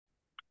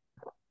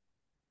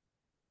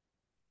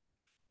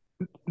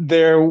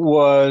There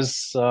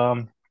was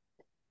an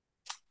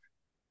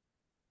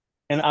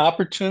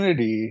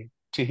opportunity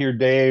to hear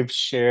Dave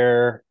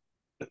share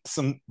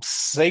some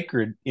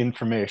sacred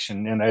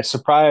information, and I'm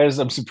surprised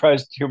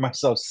to hear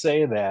myself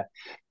say that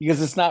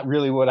because it's not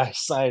really what I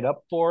signed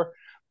up for.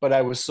 But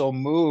I was so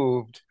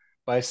moved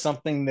by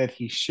something that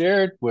he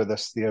shared with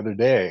us the other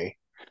day,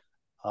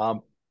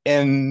 um,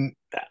 and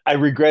I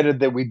regretted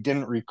that we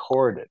didn't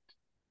record it.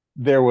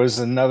 There was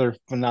another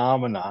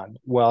phenomenon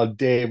while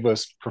Dave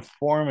was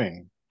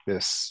performing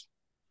this,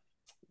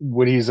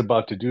 what he's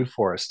about to do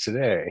for us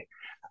today.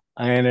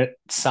 And it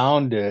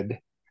sounded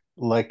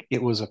like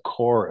it was a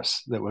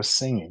chorus that was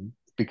singing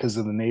because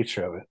of the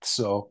nature of it.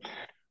 So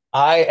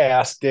I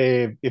asked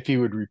Dave if he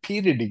would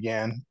repeat it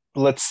again.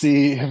 Let's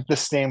see if the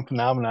same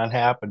phenomenon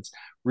happens.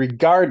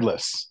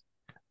 Regardless,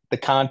 the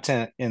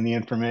content and the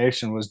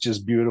information was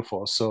just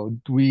beautiful. So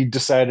we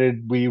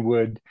decided we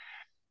would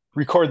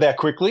record that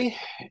quickly.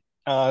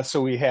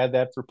 So we had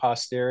that for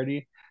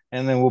posterity.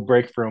 And then we'll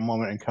break for a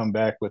moment and come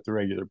back with the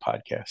regular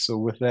podcast. So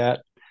with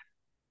that,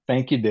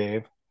 thank you,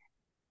 Dave.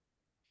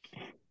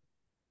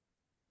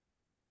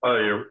 Oh,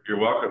 you're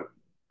welcome.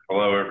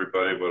 Hello,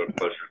 everybody. What a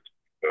pleasure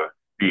to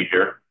be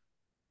here.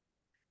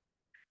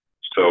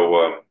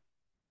 So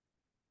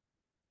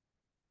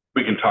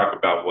we can talk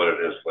about what it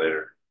is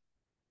later.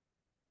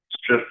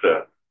 It's just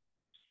a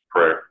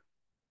prayer.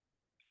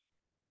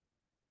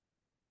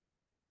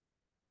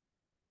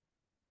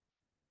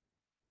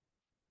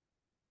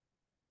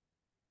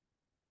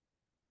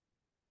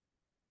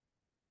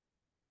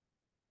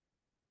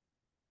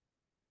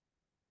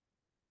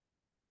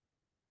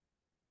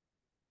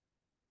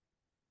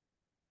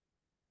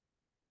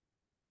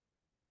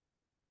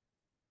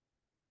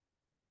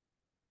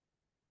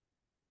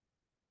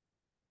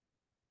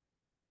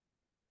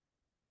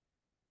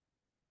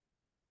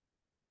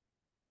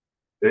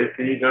 Jai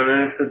Shri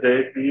Ganesha,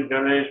 Jai Shri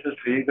Ganesha,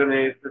 Shri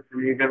Ganesha,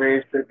 Shri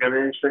Ganesha,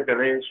 Ganesha,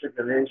 Ganesha,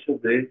 Ganesha,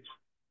 Jai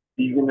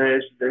Shri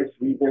Ganesha, Jai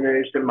Shri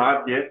Ganesha,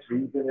 Ma Jai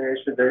Shri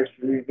Ganesha, Jai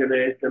Shri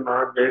Ganesha,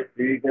 Ma Jai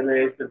Shri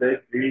Ganesha, Jai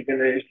Shri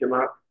Ganesha,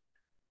 Ma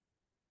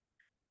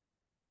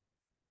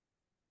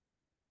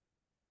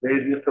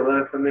Devi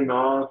Saraswati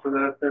Ma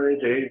Saraswati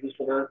Devi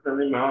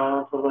Saraswati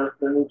Ma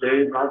Saraswati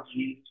Devi Ma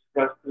Ji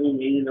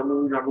Saraswati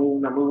Namu Namu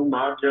Namu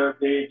Ma Ja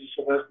Devi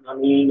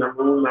Saraswati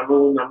Namu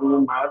Namu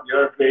Namu Ma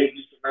Ja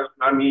Devi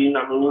Saraswati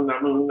Namu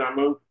Namu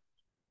Namu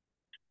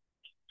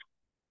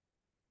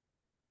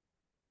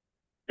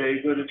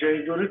Jai Guru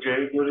Jai Guru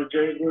Jai Guru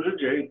Jai Guru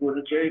Jai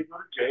Guru Jai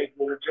Guru Jai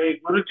Guru Jai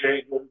Guru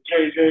Jai Guru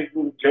Jai Jai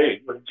Guru Jai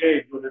Guru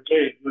Jai Guru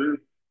Jai Guru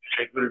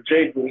Jai Guru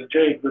Jai Guru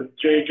Jai Guru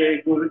Jai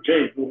Jai Guru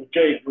Jai Guru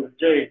Jai Guru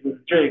Jai Guru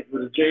Jai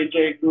Guru Jai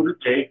Jai Guru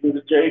Jai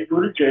Guru Jai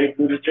Guru Jai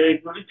Guru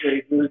Jai Guru Jai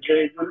Guru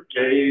Jai Guru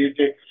Jai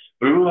Jai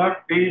Guru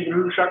Bhakti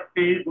Guru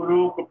Shakti Guru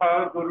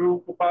Gopal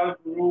Guru Gopal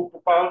Guru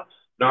Gopal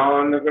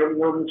Nanagram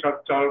Gram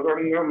Satchal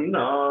Gram Gram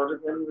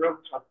Nanagram Gram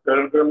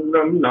Satchal Gram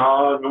Gram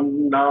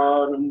Naram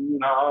Naram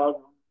Naram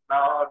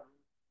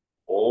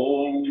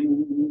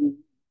Om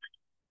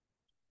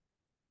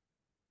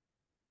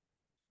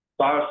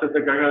Basata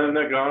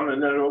Gagana Gana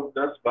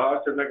Das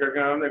Basata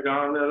Gagana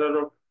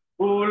Gana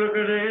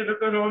Ulagare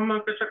Karoma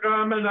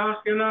Kashakama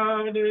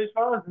Laskina de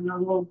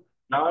Sadhano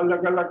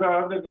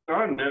Nalagalaga the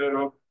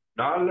Ganero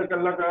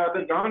Nalagalaga the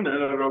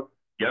Ganero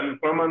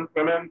Yantraman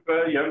Pramenta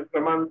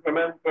Yantraman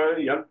Pramenta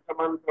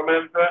Yantraman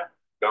Pramenta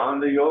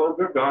Ganda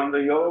Yoga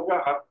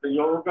Hatha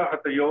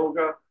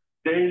Yoga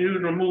Deju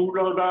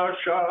Namuda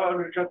Dasha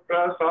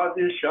Jatra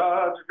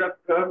Sadisha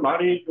Jatra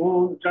Mani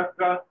Kun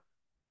Jatra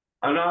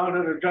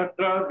Ananda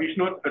Jatra,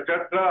 Vishnu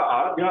Jatra,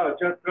 Adya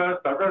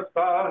Jatra,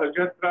 Sadasa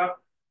Jatra,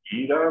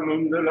 Ira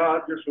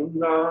Mundala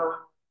Jasunda,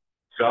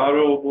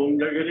 Jaro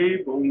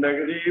Bundagari,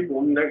 Bundagari,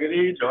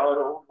 Bundagari,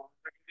 Jaro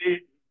Bundagari,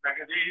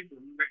 Bundagari,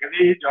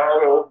 Bundagari,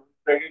 Jaro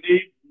Bundagari,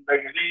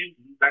 Bundagari,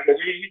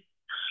 Bundagari,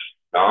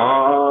 Na,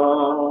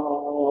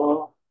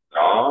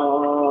 Na,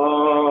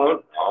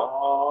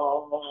 Na,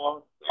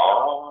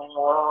 Na.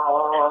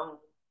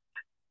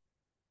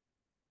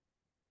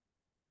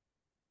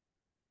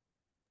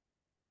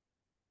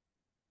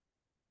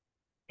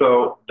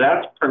 So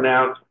that's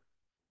pronounced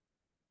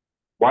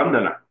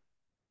Vandana.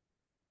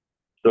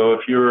 So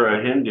if you're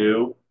a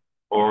Hindu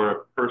or a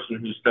person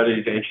who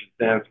studies ancient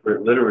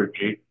Sanskrit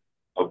liturgy,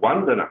 a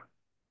Vandana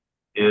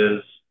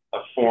is a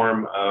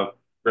form of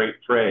great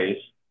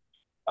praise.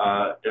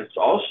 It's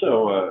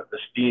also a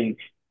esteemed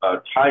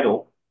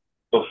title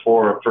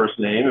before a first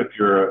name. If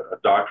you're a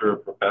doctor, a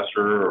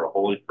professor, or a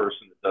holy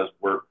person that does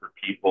work for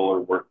people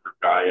or work for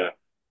Gaia,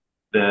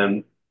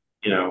 then,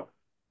 you know,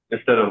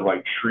 instead of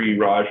like Sri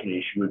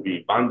Rajneesh, you would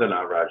be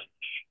Vandana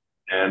Rajneesh.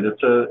 And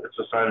it's a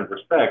sign of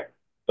respect,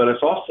 but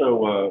it's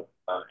also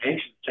a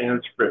ancient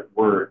Sanskrit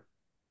word,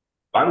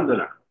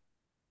 Vandana,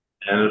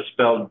 and it's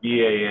spelled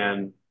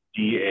Bandana,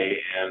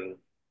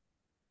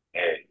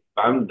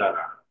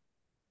 Vandana.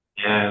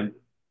 And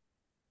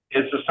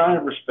it's a sign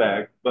of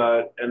respect,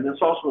 but, and this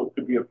also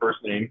could be a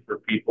first name for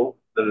people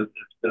that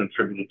it's been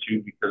attributed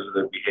to because of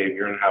their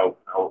behavior and how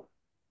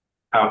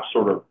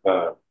sort of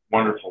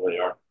wonderful they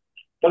are.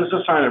 but it's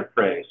a sign of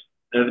praise.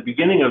 And at the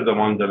beginning of the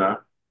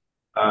Vandana,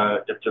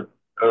 it's a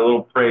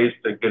little praise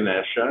to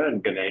Ganesha,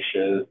 and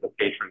Ganesha is the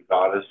patron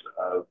goddess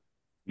of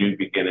new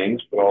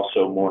beginnings, but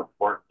also more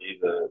importantly,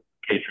 the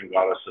patron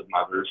goddess of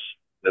mothers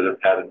that have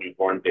had a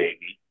newborn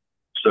baby.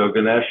 So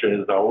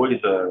Ganesha is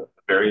always a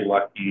very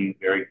lucky,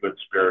 very good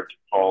spirit to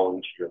call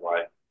into your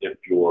life if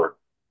you're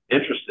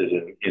interested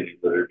in Hindu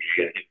liturgy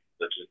and Hindu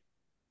religion.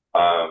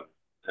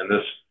 And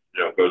this,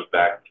 goes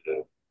back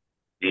to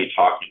me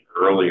talking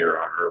earlier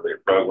on earlier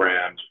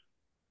programs,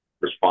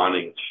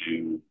 responding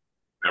to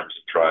members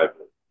of the tribe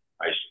that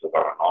I used to live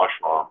on an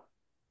ashram,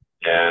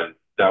 and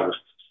that was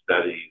to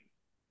study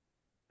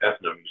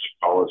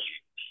ethnomusicology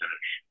to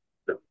finish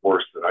the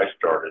course that I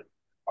started at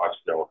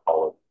Oxdale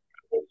College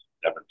when I was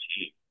 17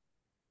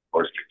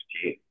 or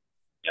 16,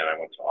 and I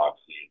went to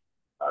Oxy,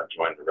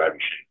 joined the Ravi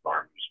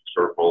Shankar Music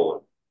Circle,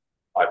 and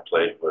I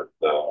played with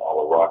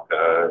Ala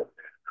Raka and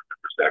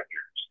the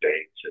Secretary of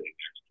State sitting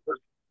next to us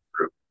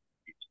group.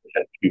 We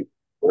had two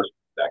first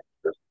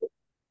sectors,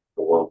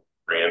 the world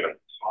ram and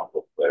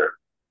tabla player.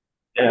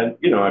 And,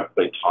 I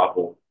played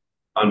tabla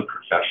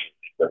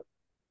unprofessionally, but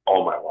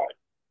all my life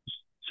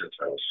since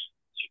I was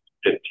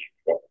 15,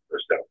 12,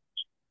 first out.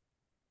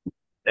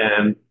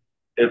 And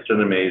it's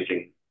an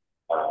amazing,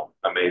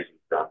 amazing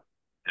drum.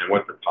 And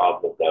what the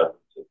tabla does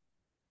is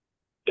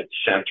it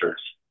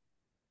centers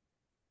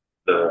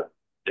the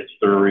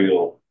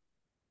ethereal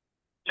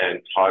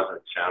and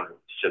cosmic sound of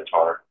the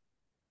sitar,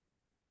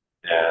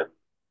 and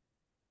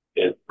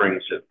it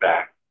brings it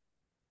back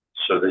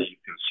so that you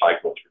can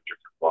cycle through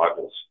different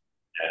ragas.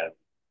 And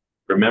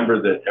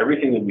remember that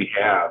everything that we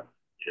have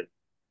in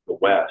the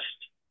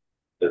West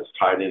that's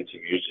tied into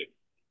music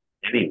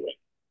anyway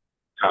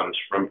comes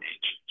from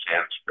ancient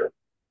Sanskrit.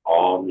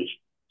 All music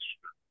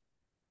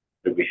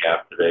that we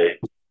have today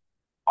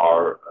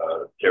are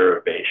a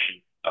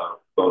derivation of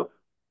both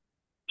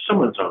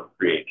someone's own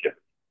creativity.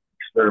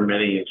 There are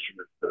many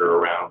instruments that are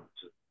around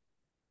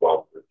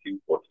 12th, 13th,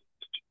 14th,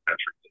 15th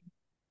century that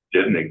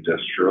didn't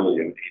exist surely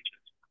in ancient.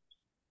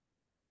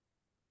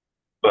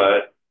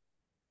 But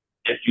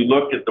if you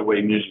look at the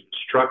way music is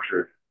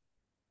structured,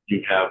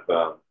 you have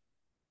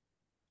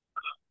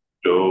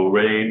do,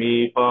 re,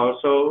 mi, fa,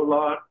 sol,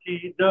 la,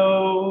 ti,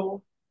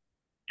 do.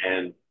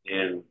 And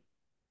in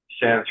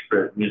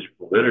Sanskrit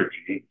musical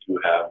liturgy, you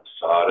have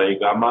sa, re,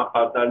 ga, ma,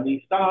 pa, da,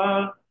 ni,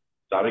 sa,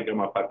 sa, re, ga,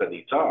 ma, pa, da,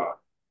 ni, sa.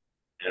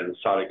 And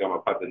sa, re, ga, ma,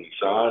 pa, da, ni,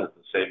 sa is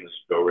the same as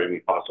do, re, mi,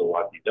 fa, sol,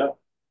 la, ti, do.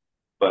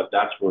 But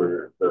that's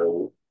where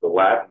the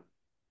Latin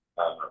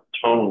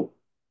tonal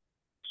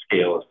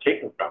scale is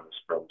taken from, is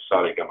from sa,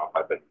 re, ga, ma,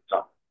 pa, da, ni,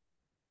 sa.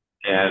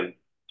 And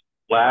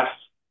last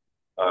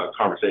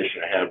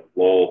conversation I had with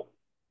Lowell,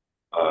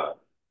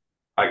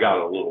 I got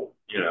a little,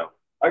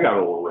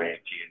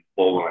 ranty, and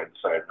Lowell and I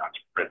decided not to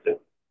print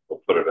it.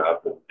 We'll put it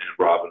up, and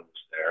Robin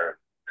was there,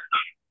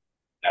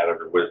 added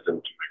her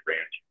wisdom to my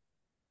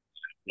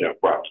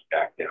rant, brought me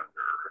back down to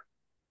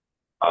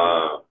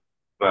her.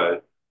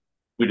 But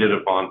we did a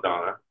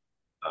bandana,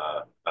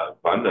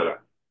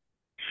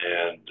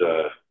 and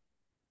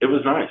it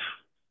was nice.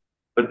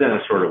 But then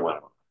it sort of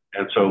went on.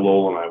 And so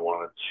Lowell and I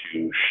wanted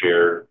to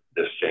share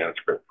this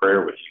Sanskrit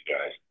prayer with you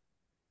guys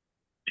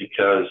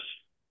because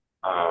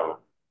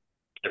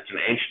it's an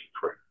ancient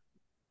prayer.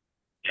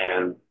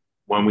 And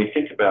when we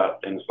think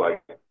about things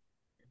like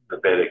the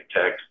Vedic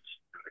texts,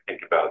 I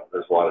think about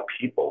there's a lot of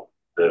people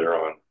that are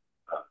on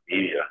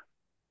media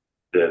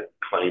that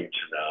claim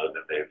to know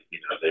that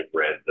they've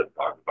read the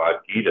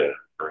Bhagavad Gita,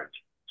 for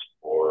instance,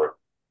 or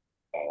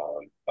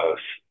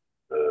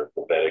the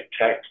Vedic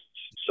texts,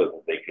 so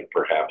that they can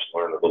perhaps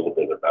learn a little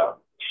bit about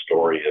the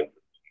story of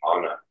the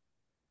Purana.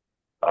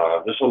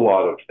 There's a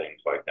lot of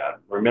things like that.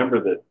 Remember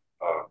that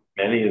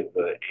many of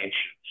the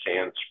ancient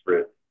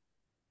Sanskrit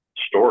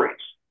stories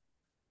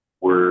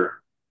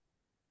were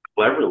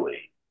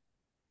cleverly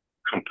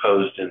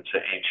composed into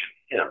ancient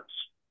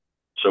hymns.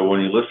 So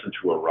when you listen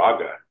to a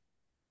raga,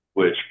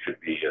 which could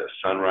be a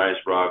sunrise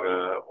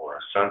raga or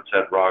a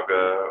sunset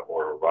raga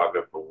or a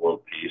raga for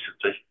world peace,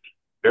 it's a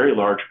very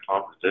large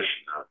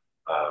composition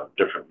of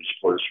different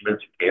musical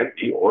instruments. It can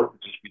be, or it can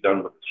just be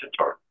done with the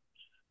sitar.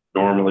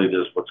 Normally,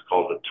 there's what's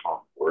called a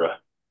tambura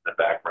in the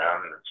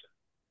background, and it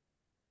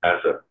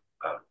has a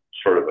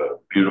sort of a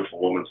beautiful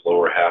woman's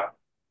lower half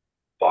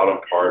bottom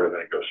part, and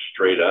then it goes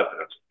straight up,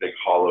 and it's a big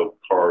hollow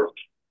carved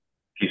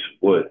piece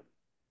of wood,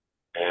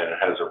 and it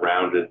has a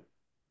rounded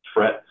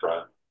fret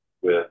front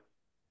with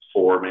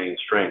four main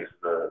strings.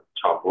 The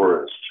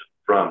tambura is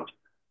drummed,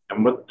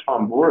 and what the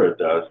tambura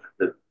does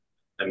is it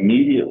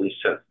immediately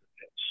sets the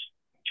pitch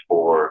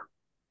for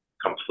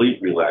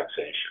complete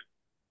relaxation,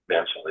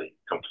 mentally,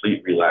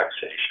 complete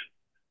relaxation,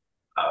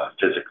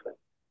 physically,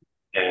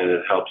 and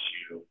it helps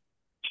you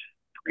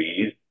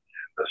breathe.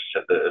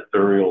 The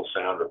ethereal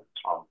sound of the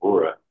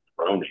tambura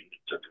droning,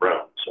 it's a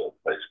drone, so it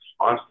plays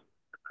constantly.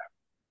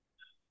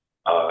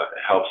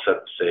 It helps set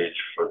the stage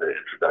for the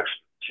introduction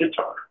of the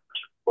sitar,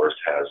 which of course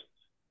has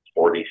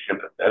 40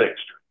 sympathetic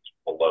strings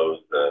below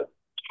the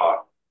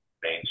top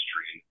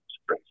mainstream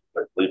strings,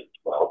 I believe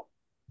 12.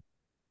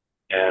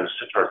 And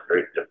sitar is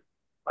very difficult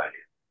to play.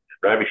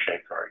 Ravi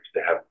Shankar used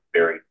to have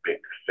very big,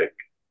 thick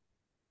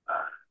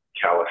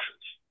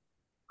calluses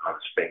on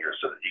his fingers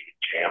so that he could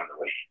jam the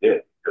way he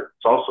did. Because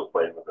it's also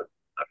played with a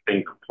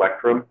finger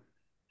plectrum,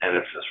 and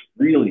it's this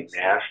really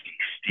nasty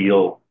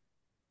steel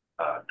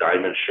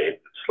diamond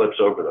shape that slips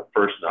over the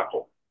first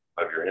knuckle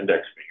of your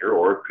index finger,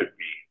 or it could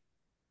be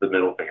the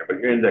middle finger, but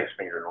your index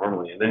finger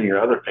normally, and then your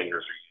other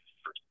fingers are used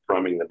for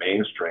strumming the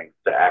main strings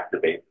to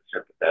activate the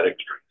sympathetic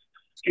strings.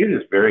 It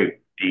is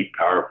very deep,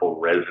 powerful,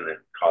 resonant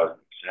cosmic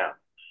sound.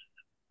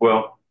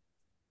 Well,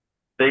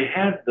 they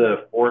had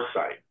the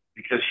foresight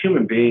because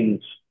human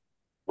beings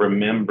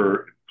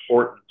remember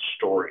important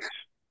stories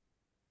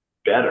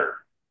better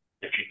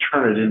if you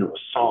turn it into a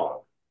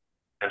song.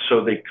 And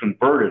so they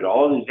converted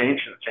all these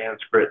ancient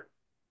Sanskrit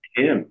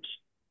hymns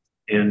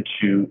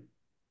into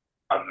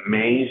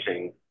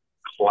amazing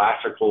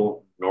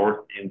classical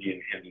North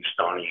Indian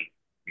Hindustani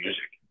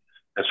music.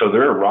 And so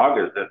there are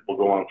ragas that will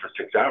go on for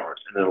 6 hours,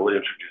 and then it'll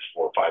introduce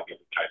 4 or 5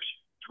 different types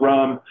of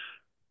drum,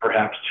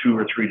 perhaps 2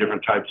 or 3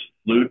 different types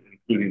of flute,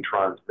 including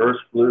transverse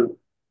flute.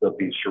 There'll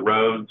be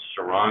charodes,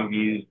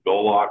 sarangis,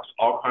 dolaks,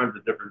 all kinds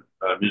of different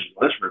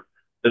musical instruments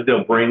that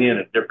they'll bring in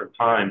at different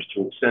times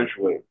to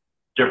accentuate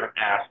different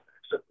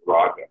aspects of the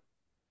raga.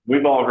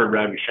 We've all heard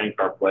Ravi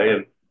Shankar play,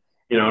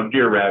 and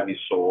dear Ravi's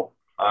soul,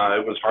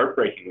 it was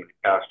heartbreaking when he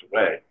passed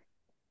away.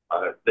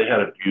 They had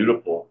a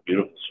beautiful,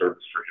 beautiful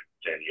service for him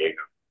in San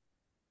Diego.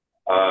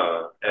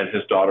 And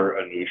his daughter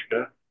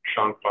Anushka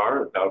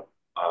Shankar,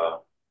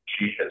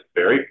 she is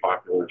very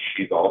popular.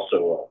 She's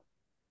also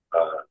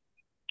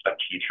a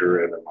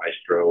teacher and a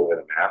maestro and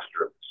a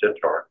master of the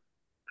sitar.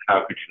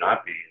 How could you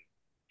not be?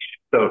 She's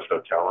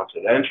so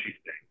talented, and she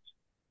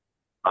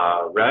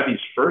sings. Ravi's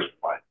first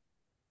wife,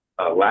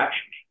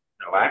 Lakshmi.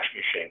 Now,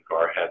 Lakshmi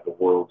Shankar had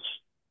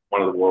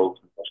one of the world's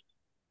most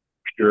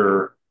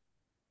pure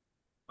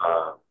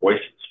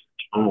voices,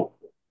 tonal,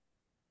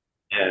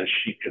 and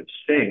she could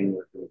sing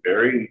with a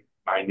very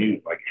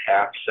minute, like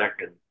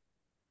half-second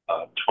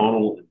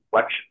tonal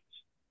inflections.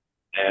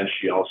 And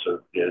she also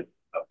did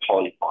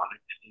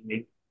polyphonic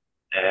singing,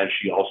 and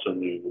she also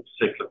knew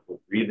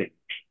cyclical breathing.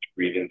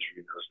 Breathe in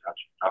through your nose,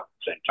 out at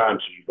the same time,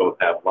 so you both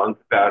have lung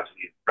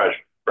capacity and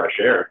fresh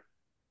air,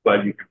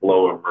 but you could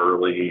blow a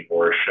merle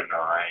or a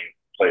Chennai,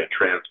 play a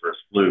transverse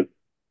flute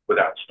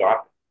without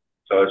stopping.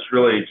 So it's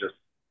really just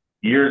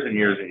years and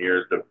years and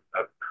years of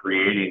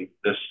creating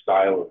this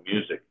style of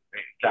music,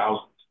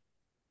 thousands.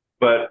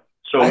 But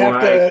so I when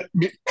have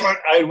to,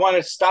 I want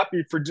to stop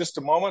you for just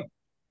a moment.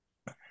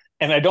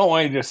 And I don't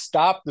want you to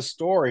stop the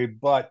story,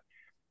 but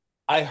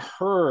I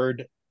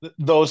heard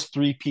those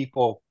 3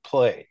 people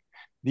play.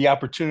 The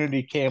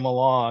opportunity came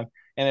along.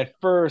 And at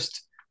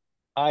first,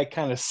 I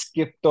kind of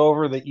skipped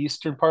over the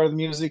Eastern part of the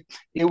music.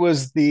 It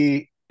was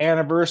the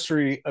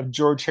anniversary of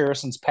George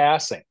Harrison's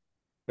passing.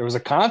 There was a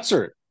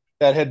concert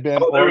that had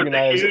been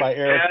organized by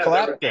Eric there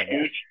was Clapton.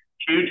 a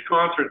huge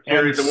concert And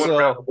series that went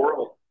around so, the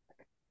world.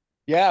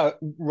 yeah,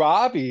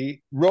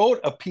 Robbie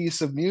wrote a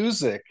piece of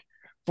music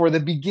for the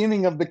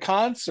beginning of the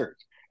concert.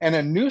 And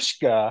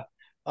Anushka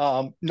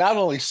not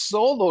only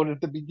soloed at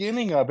the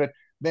beginning of it,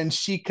 then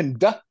she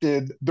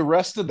conducted the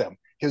rest of them.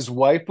 His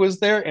wife was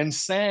there and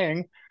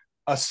sang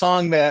a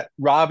song that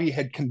Robbie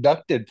had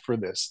conducted for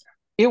this.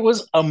 It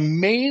was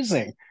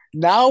amazing.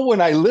 Now,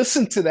 when I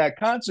listen to that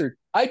concert,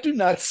 I do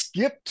not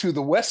skip to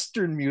the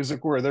Western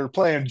music where they're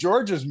playing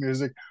George's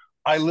music.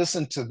 I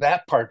listen to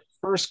that part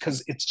first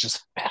because it's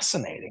just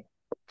fascinating.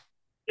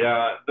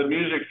 Yeah, the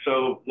music's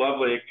so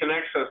lovely. It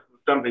connects us to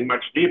something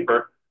much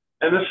deeper.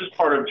 And this is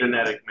part of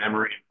genetic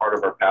memory, part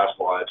of our past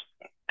lives.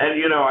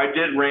 And, I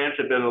did rant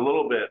a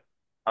little bit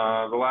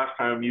the last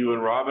time you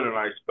and Robin and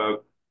I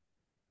spoke,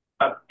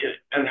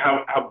 and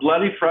how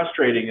bloody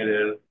frustrating it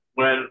is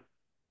when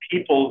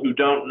people who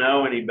don't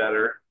know any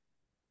better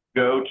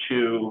go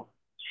to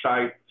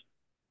sites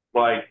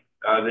like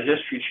the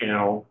History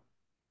Channel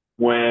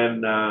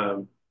when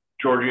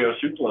Giorgio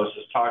Tsoukalos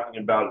is talking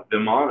about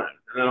Vimana,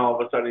 and then all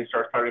of a sudden he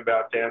starts talking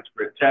about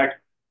Sanskrit text,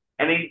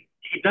 and he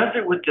does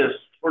it with this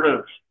sort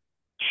of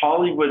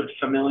Hollywood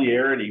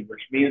familiarity,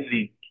 which means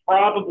he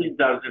probably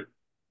doesn't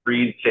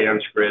read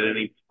Sanskrit and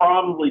he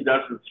probably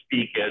doesn't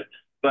speak it,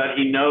 but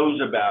he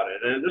knows about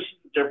it. And this is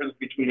the difference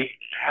between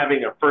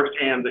having a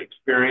firsthand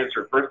experience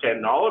or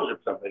firsthand knowledge of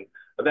something,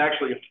 of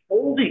actually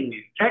holding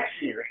these texts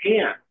in your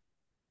hand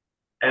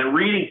and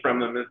reading from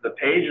them as the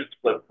pages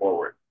flip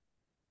forward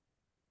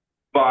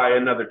by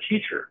another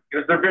teacher,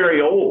 because they're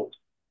very old.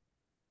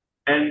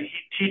 And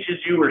he teaches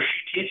you, or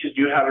she teaches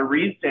you, how to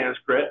read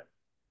Sanskrit,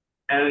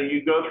 and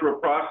you go through a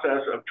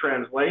process of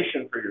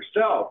translation for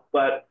yourself,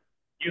 but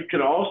you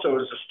can also,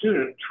 as a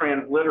student,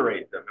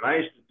 transliterate them. And I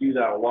used to do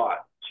that a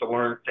lot to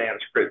learn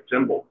Sanskrit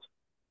symbols.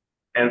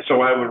 And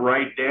so I would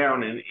write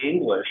down in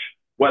English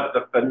what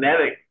the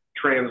phonetic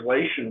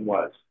translation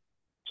was.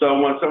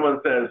 So when someone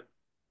says,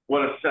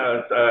 what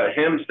a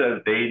hymn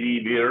says,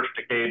 Devi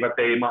Virstake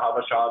Bate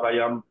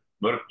Mahavashavayam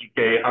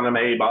Murtike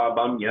Haname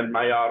Babam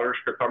Yenmayarish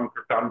Kritam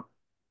Kritam,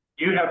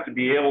 you have to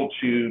be able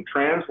to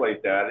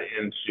translate that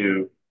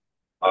into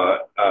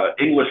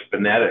English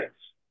phonetics.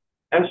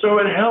 And so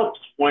it helps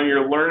when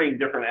you're learning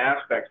different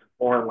aspects of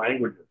foreign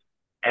languages.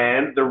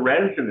 And the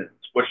resonance,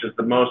 which is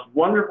the most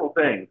wonderful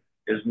thing,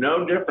 is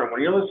no different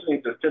when you're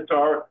listening to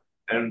sitar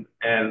and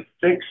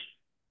six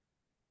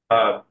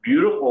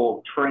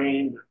beautiful,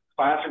 trained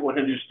classical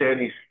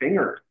Hindustani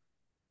singers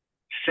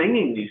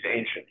singing these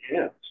ancient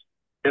hymns.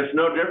 It's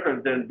no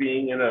different than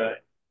being in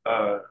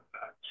a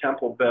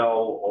temple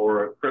bell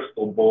or a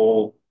crystal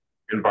bowl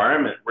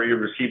environment where you're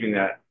receiving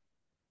that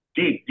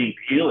deep, deep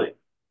healing.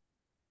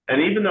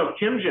 And even though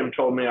Kim Jim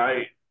told me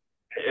I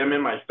am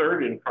in my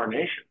third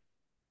incarnation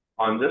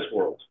on this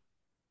world,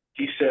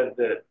 he said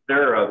that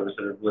there are others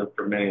that have lived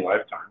for many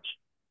lifetimes.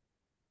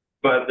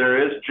 But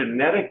there is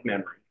genetic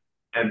memory.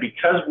 And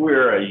because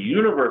we're a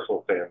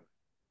universal family,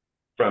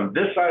 from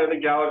this side of the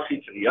galaxy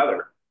to the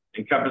other,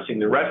 encompassing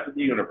the rest of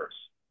the universe,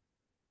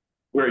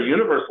 we're a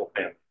universal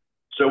family.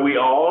 So we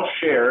all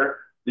share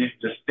these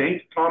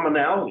distinct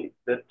commonalities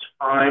that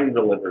time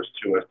delivers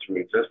to us through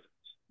existence.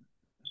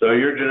 So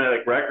your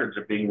genetic records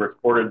are being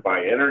recorded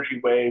by energy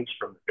waves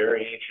from the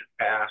very ancient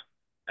past.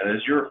 And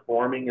as you're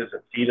forming as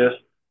a fetus,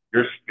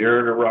 your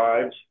spirit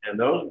arrives, and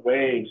those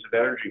waves of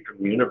energy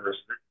from the universe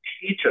that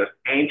teach us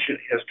ancient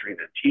history,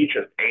 that teach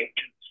us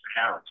ancient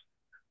sounds,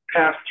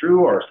 pass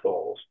through our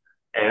souls.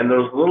 And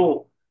those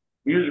little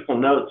musical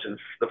notes in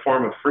the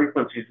form of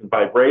frequencies and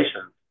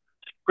vibrations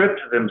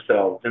script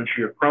themselves into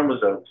your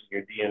chromosomes and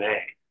your DNA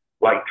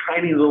like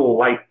tiny little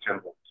light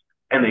symbols.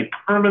 And they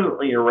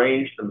permanently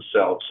arrange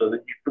themselves so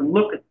that you can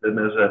look at them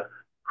as a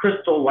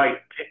crystal light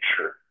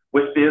picture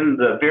within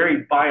the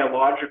very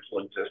biological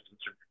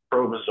existence of your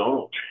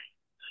chromosomal chain.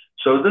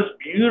 So this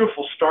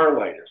beautiful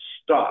starlight is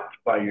stopped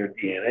by your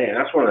DNA. And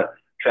that's one of the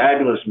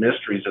fabulous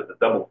mysteries of the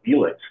double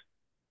helix,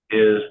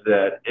 is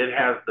that it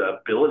has the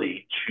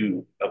ability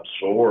to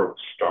absorb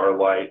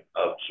starlight,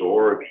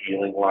 absorb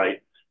healing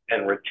light,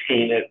 and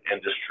retain it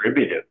and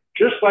distribute it,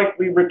 just like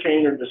we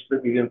retain or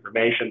distribute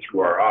information through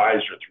our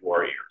eyes or through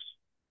our ears.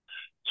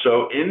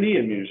 So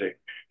Indian music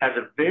has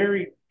a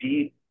very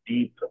deep,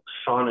 deep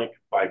sonic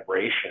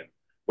vibration,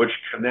 which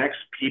connects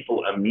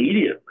people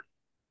immediately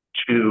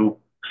to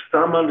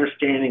some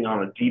understanding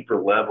on a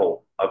deeper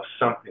level of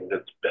something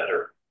that's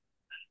better.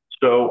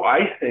 So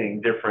I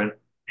sing different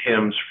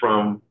hymns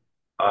from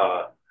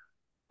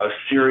a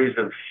series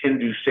of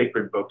Hindu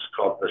sacred books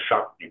called the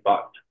Shakti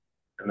Bhat.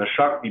 And the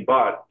Shakti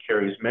Bhat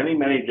carries many,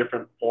 many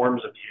different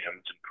forms of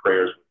hymns and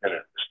prayers within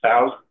it. There's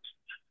thousands.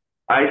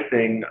 I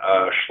sing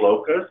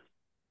shlokas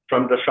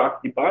from the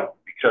Shakti Bhat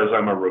because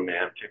I'm a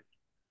romantic.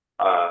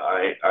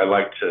 I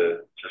like to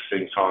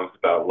sing songs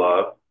about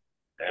love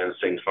and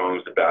sing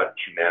songs about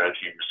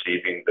humanity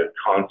receiving the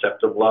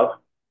concept of love.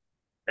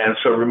 And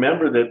so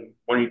remember that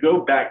when you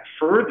go back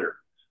further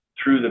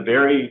through the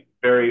very,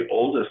 very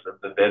oldest of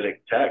the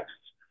Vedic texts,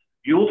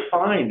 you'll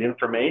find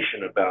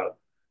information about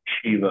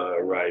Shiva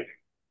arriving.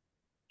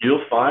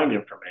 You'll find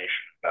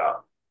information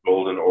about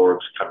golden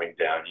orbs coming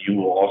down. You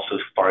will also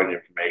find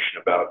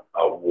information about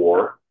a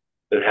war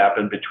that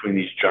happened between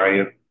these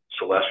giant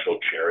celestial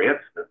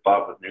chariots that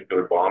fought with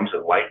nuclear bombs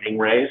and lightning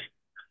rays.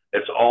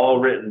 It's all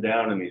written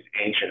down in these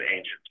ancient,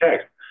 ancient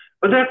texts.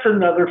 But that's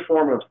another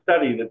form of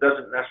study that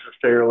doesn't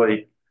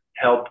necessarily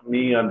help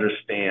me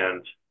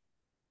understand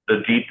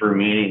the deeper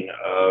meaning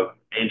of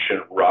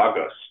ancient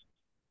ragas.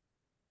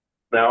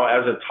 Now,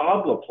 as a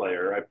tabla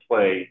player, I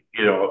play,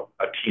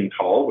 a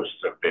tintal, which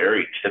is a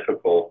very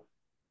typical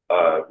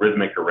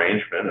rhythmic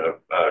arrangement of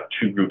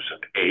two groups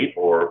of eight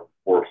or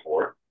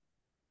 4/4.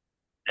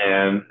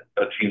 And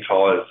a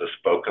tintal is a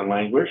spoken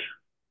language.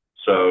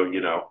 So,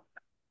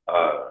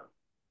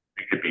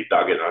 it could be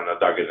dagadana,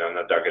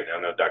 dagadana,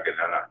 dagadana,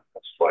 dagadana.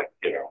 It's like,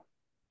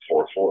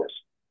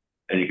 4/4s.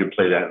 And you can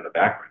play that in the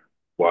background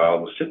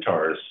while the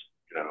sitar is,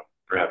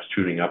 perhaps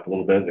tuning up a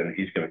little bit, and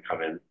he's going to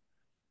come in.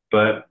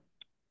 But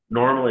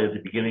normally at the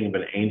beginning of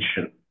an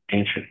ancient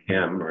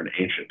hymn or an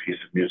ancient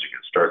piece of music,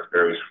 it starts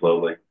very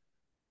slowly,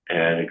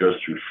 and it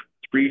goes through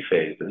three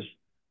phases.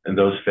 And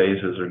those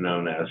phases are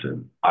known as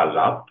an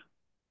alap.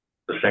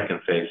 The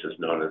second phase is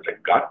known as a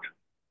gat.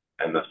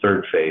 And the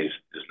third phase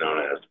is known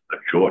as a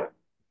jor.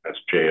 That's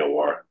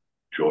Jor,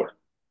 jor.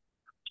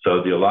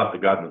 So the alap, the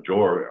gat, and the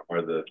jor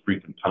are the three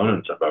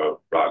components of a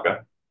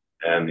raga.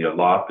 And the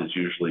alap is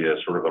usually a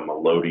sort of a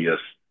melodious,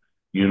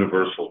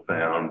 universal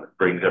sound that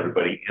brings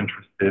everybody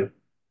interested,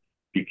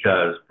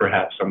 because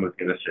perhaps someone's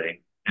going to sing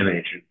an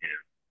ancient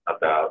hymn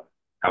about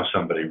how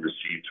somebody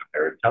received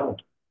higher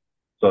intelligence.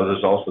 So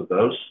there's also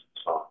those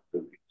songs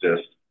that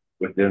exist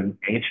within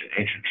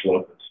ancient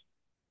shlokas,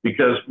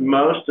 because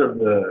most of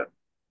the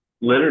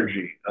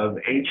liturgy of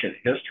ancient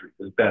history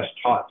is best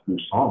taught through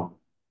song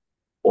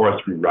or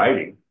through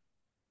writing,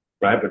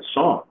 right? But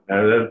song.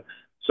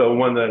 So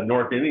when the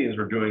North Indians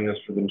were doing this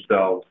for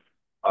themselves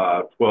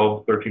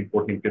 12, 13,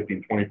 14,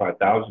 15,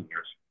 25,000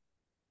 years,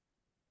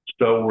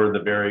 so were the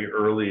very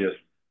earliest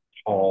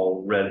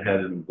tall,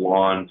 redheaded, and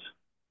blonde,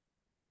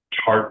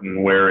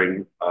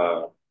 tartan-wearing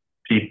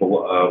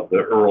people of the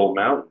Ural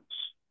Mountains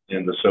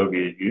in the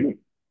Soviet Union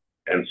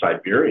and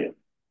Siberia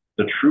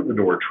the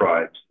troubadour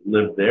tribes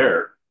lived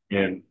there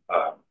in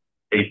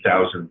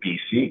 8000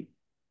 BC,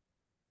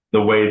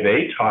 the way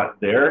they taught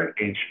their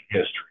ancient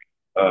history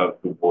of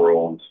the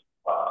world,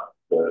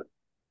 the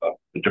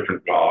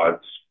different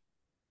gods.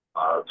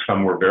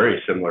 Some were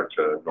very similar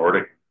to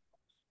Nordic,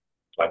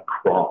 like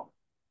Krom.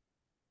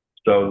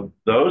 So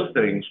those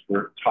things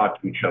were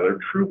taught to each other,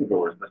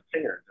 troubadours, the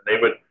singers, and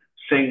they would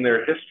sing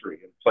their history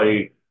and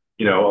play,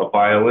 a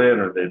violin,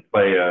 or they'd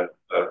play a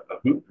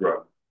hoop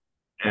drum.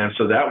 And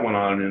so that went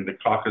on in the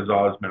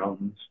Caucasus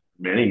Mountains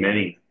many,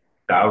 many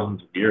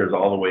thousands of years,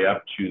 all the way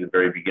up to the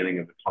very beginning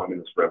of the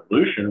Communist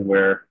Revolution,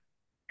 where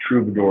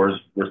troubadours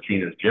were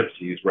seen as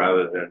gypsies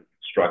rather than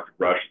instructed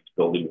Russians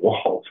building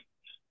walls.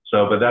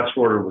 So, but that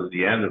sort of was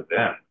the end of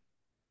them.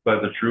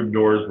 But the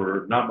troubadours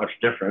were not much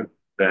different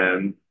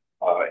than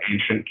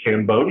ancient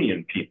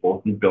Cambodian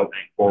people who built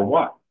Angkor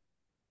Wat.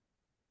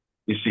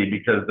 You see,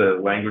 because the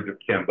language of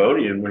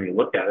Cambodian, when you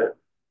look at it,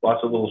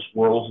 lots of little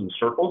swirls and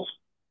circles.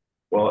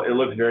 Well, it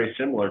looks very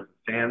similar to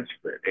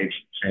Sanskrit,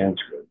 ancient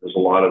Sanskrit. There's a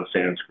lot of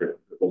Sanskrit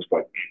that looks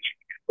like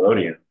ancient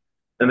Cambodian.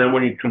 And then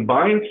when you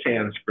combine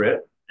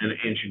Sanskrit and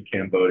ancient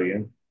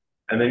Cambodian,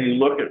 and then you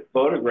look at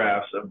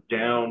photographs of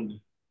downed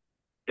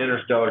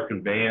interstellar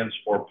conveyance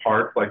or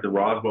parts like the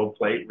Roswell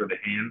plate where the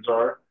hands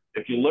are,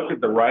 if you look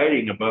at the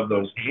writing above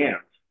those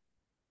hands,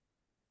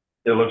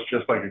 it looks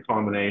just like a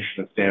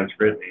combination of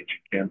Sanskrit and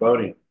ancient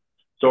Cambodian.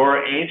 So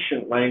our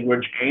ancient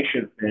language,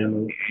 ancient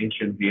family,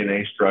 ancient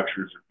DNA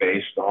structures are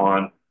based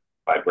on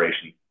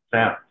vibration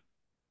sound.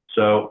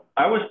 So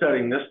I was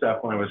studying this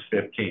stuff when I was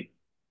 15.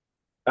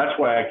 That's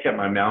why I kept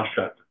my mouth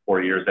shut for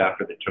 4 years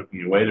after they took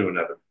me away to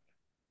another.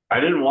 I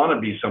didn't want to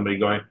be somebody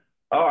going,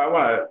 oh, I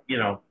want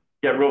to,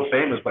 get real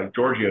famous like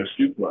Giorgio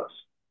Tsoukalos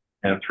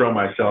and throw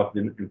myself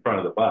in front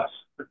of the bus.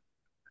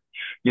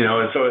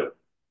 And so,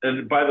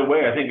 and by the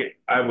way, I think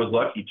I was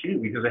lucky too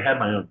because I had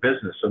my own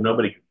business, so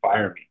nobody could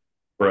fire me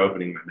for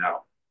opening my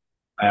mouth.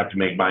 I have to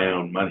make my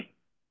own money.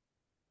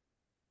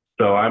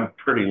 So I'm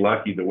pretty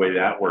lucky the way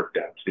that worked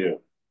out too.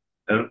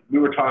 And we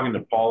were talking to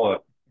Paula,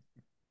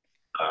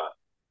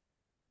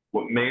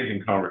 what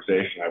amazing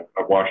conversation.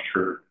 I watched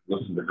her,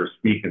 listen to her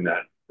speak in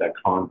that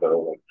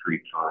convo like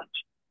 3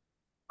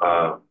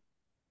 times.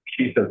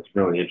 She said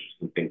some really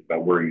interesting things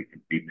about where you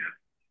can be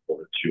able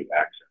to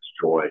access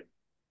joy.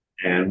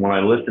 And when I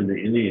listen to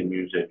Indian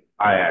music,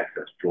 I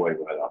access joy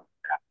right off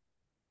the bat.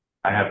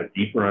 I have a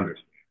deeper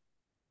understanding.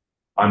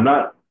 I'm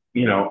not,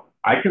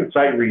 I can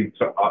sight read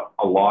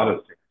a lot of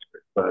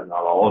Sanskrit, but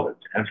not all of it.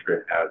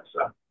 Sanskrit has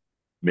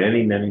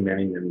many, many,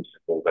 many, many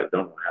symbols. I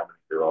don't know how many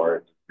there are.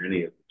 It's as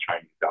many as the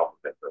Chinese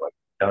alphabet that I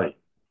can tell you.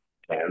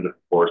 And of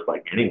course,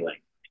 like any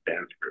language,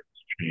 Sanskrit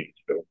has changed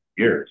over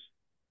the years.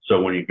 So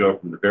when you go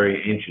from the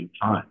very ancient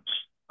times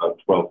of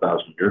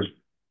 12,000 years ago,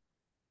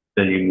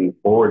 then you move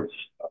forward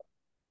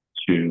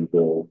to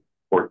the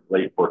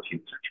late 14th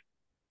century.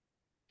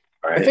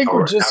 I Right? think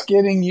we're just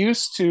getting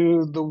used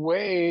to the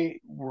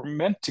way we're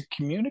meant to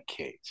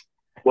communicate.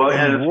 Well, and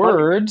And it's funny,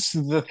 words,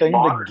 the thing that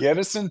modern, get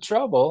us in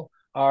trouble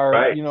are,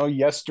 right?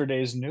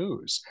 yesterday's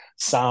news.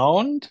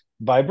 Sound,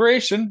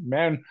 vibration,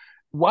 man,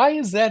 why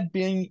is that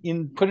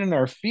being put in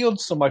our field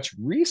so much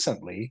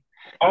recently?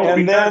 Oh,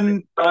 And because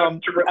then,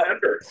 it's to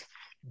remember.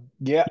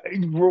 yeah,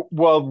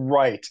 well,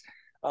 right.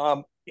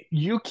 Um,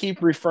 you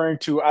keep referring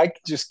to, I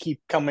just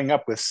keep coming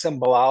up with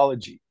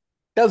symbolology.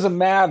 Doesn't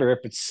matter if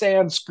it's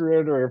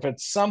Sanskrit or if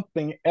it's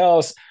something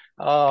else.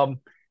 Um,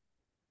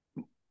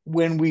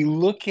 when we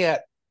look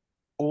at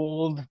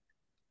old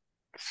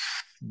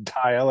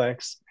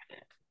dialects,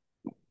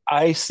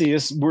 I see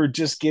us, we're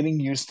just getting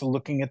used to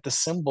looking at the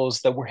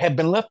symbols that have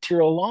been left here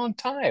a long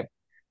time.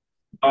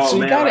 Oh So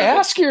you man, got to I think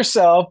ask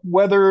yourself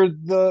whether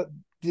the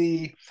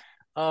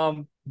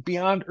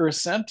beyond Earth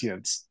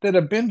sentients that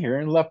have been here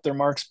and left their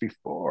marks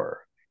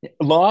before,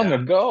 long yeah.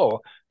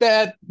 ago,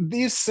 that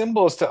these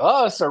symbols to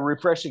us are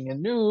refreshing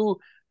and new.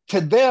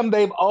 To them,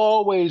 they've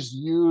always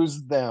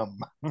used them.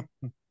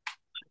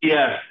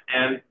 Yes,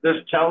 and this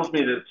tells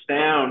me that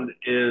sound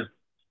is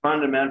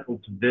fundamental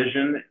to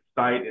vision,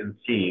 sight, and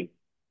seeing.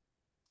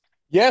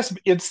 Yes,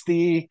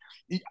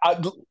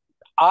 I,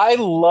 I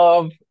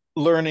love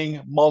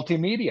learning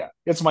multimedia.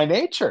 It's my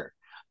nature.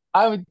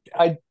 I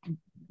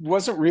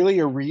wasn't really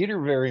a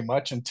reader very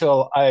much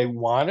until I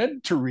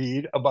wanted to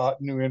read about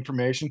new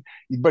information.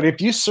 But if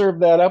you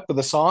serve that up with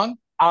a song,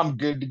 I'm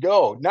good to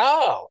go.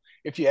 Now,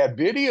 if you add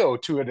video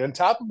to it on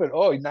top of it,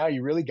 oh, now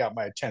you really got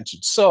my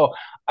attention. So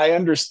I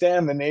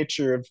understand the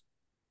nature of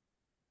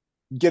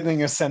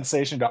getting a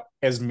sensation to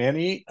as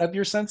many of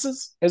your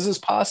senses as is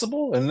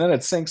possible, and then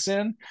it sinks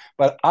in.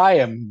 But I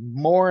am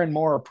more and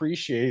more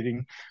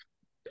appreciating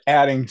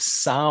adding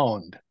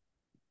sound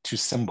to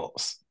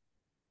symbols.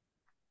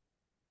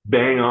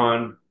 Bang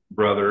on,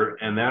 brother.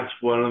 And that's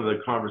one of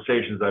the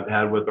conversations I've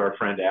had with our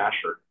friend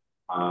Asher,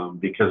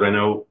 because I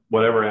know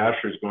whatever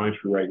Asher is going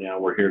through right now,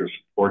 we're here to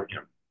support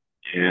him.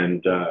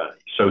 And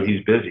so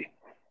he's busy,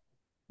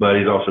 but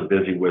he's also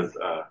busy with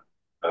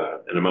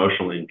an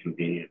emotional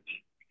inconvenience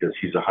because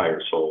he's a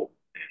higher soul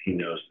and he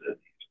knows that.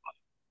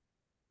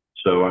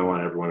 So I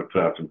want everyone to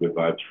put out some good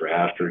vibes for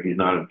Astor. He's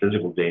not in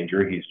physical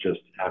danger. He's just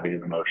having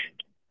an emotion.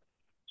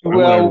 So I want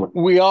Well, everyone.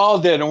 we all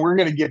did, and we're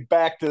going to get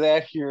back to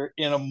that here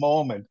in a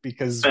moment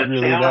because And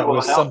really sound that will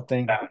was help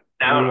something that. we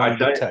Sound, I wanted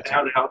to tell you, touch on.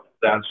 sound helps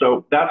that.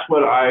 So that's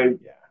what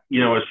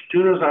Yeah. as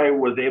soon as I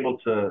was able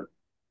to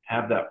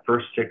have that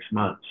first 6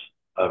 months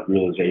of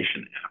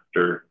realization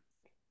after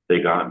they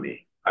got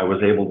me, I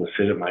was able to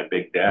sit at my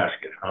big desk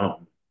at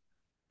home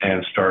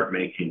and start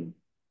making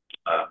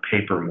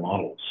paper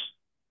models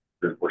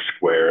that were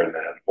square and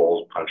that had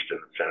holes punched in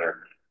the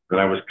center. And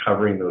I was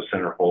covering those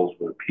center holes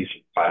with a piece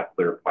of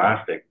clear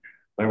plastic.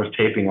 And I was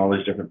taping all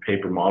these different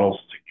paper models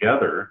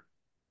together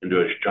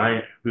into a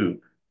giant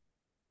hoop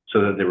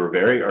so that they were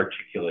very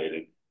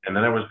articulated. And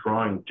then I was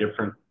drawing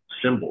different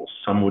symbols.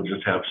 Some would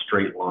just have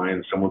straight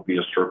lines, some would be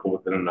a circle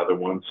within another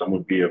one, some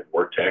would be a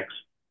vortex.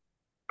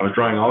 I was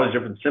drawing all these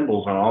different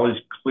symbols on all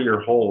these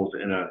clear holes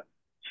in a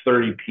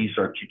 30-piece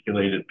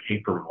articulated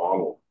paper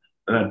model.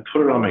 And I'd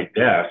put it on my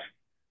desk,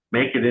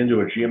 make it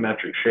into a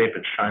geometric shape,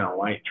 and shine a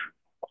light through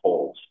the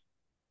holes.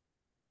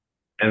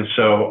 And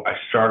so I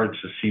started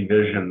to see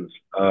visions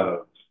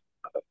of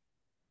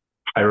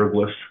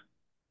hieroglyphs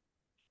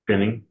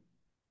spinning,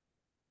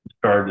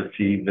 started to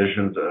see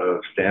visions of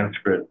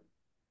Sanskrit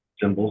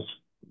symbols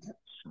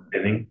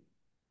spinning.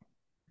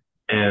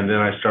 And then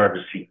I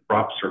started to see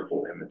crop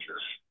circle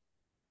images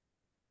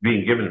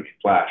being given to me,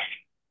 flashed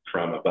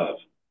from above.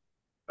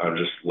 I'm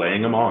just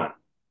laying them on.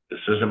 This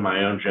isn't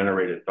my own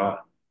generated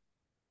thought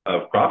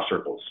of crop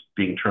circles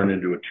being turned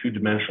into a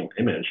two-dimensional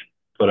image,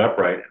 put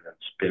upright and then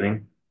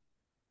spinning,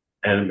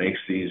 and it makes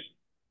these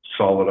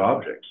solid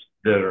objects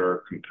that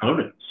are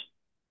components.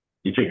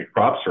 You take a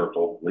crop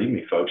circle, believe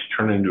me, folks, you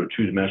turn it into a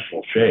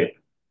two-dimensional shape.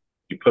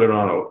 You put it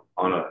on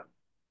a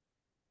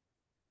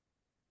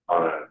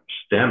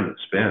stem that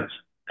spins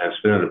and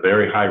spin at a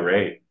very high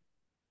rate.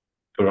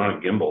 Put it on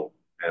a gimbal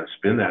and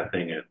spin that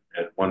thing at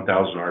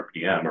 1,000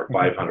 RPM or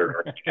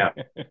 500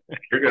 RPM.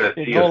 You're going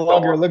to It see a no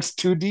longer solid. looks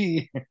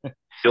 2D.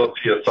 You'll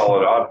see a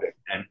solid object,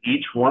 and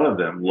each one of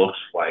them looks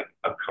like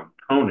a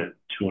component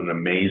to an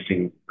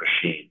amazing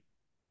machine.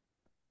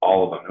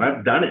 All of them, and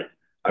I've done it.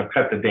 I've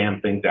cut the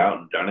damn things out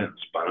and done it and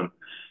spun them,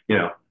 you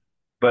know.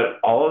 But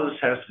all of this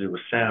has to do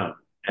with sound,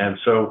 and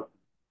so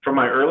from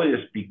my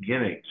earliest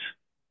beginnings,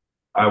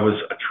 I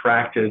was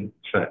attracted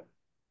to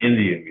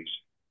Indian music.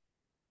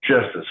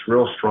 Just this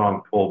real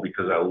strong pull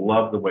because I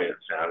love the way it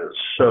sounded. It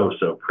was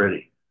so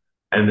pretty.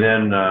 And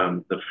then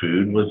the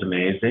food was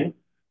amazing.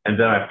 And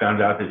then I found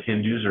out that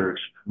Hindus are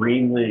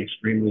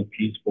extremely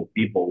peaceful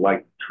people,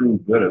 like true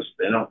Buddhists.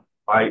 They don't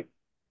fight.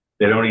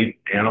 They don't eat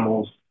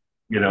animals.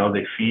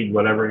 They feed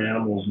whatever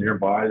animals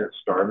nearby that's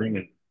starving.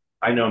 And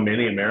I know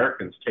many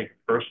Americans take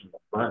a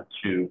personal affront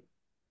to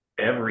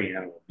every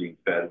animal being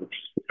fed, which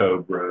is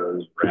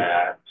cobras,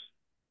 rats,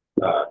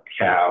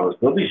 cows.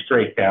 There'll be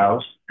stray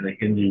cows, and the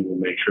Hindu will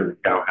make sure the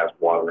cow has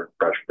water and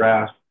fresh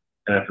grass.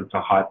 And if it's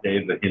a hot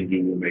day, the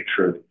Hindu will make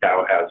sure the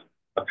cow has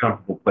a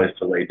comfortable place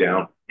to lay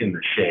down in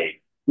the shade.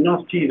 You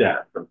don't see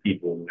that from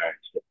people in the United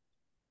States.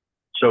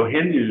 So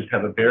Hindus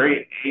have a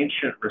very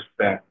ancient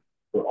respect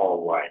for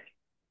all life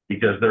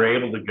because they're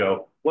able to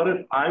go, what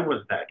if I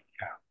was that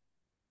cow?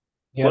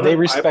 Yeah, What they if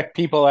I, respect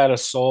people at a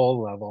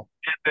soul level.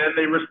 and then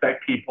they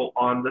respect people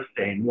on the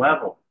same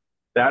level.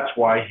 That's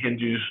why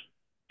Hindus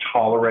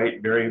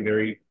tolerate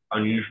very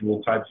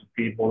unusual types of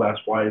people. That's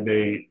why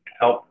they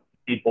help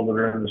people that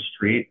are in the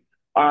street.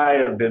 I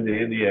have been to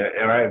India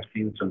and I have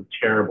seen some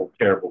terrible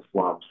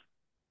slums.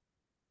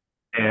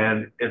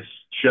 And it's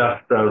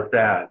just so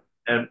sad.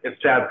 And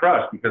it's sad for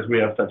us because we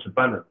have such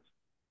abundance.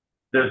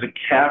 There's a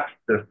caste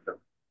system.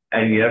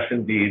 And yes,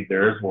 indeed,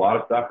 there is a lot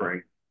of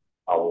suffering,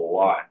 a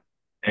lot.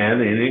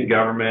 And the Indian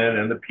government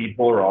and the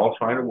people are all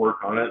trying to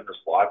work on it. There's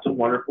lots of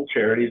wonderful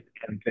charities,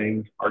 and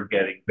things are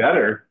getting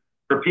better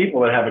for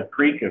people that have a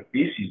creek of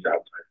feces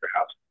outside their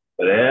house.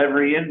 But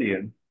every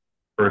Indian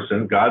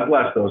person, God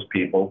bless those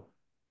people,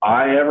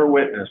 I ever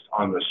witnessed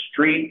on the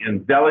street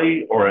in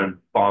Delhi or in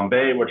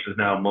Bombay, which is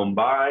now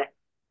Mumbai,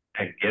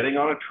 and getting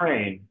on a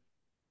train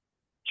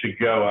to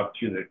go up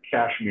to the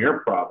Kashmir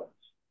province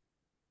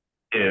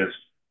is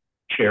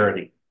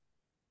charity.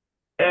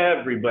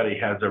 Everybody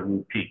has a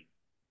rupee.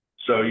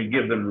 So you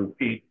give them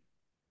rupee.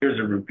 Here's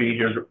a rupee.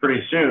 Here's a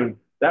pretty soon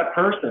that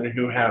person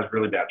who has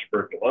really bad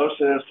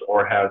tuberculosis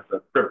or has a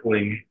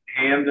crippling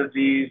hand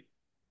disease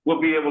will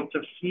be able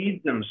to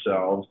feed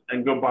themselves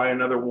and go buy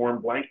another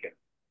warm blanket.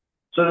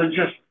 So they're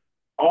just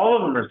all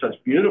of them are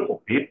such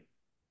beautiful people.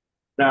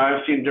 Now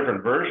I've seen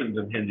different versions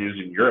of Hindus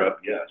in Europe,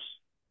 yes,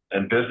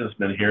 and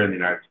businessmen here in the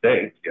United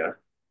States, yes.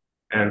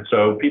 And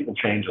so people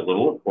change a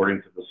little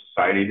according to the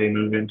society they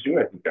move into.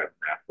 I think that's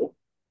natural.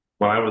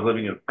 When I was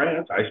living in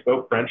France, I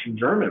spoke French and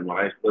German. When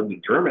I lived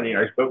in Germany,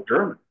 I spoke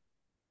German.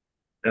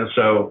 And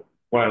so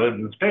when I lived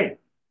in Spain,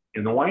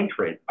 in the wine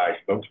trade, I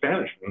spoke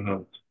Spanish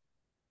 100% of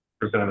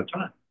the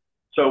time.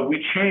 So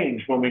we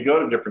change when we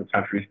go to different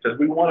countries because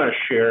we want to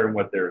share in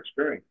what their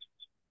experience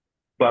is.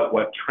 But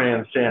what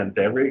transcends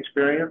every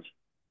experience?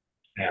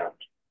 Sound.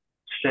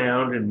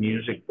 Sound and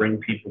music bring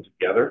people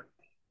together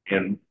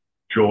in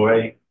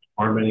joy,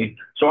 harmony.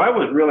 So I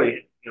was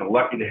really,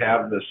 lucky to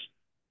have this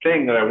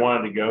thing that I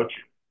wanted to go to,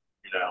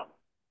 you know.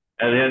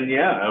 And then,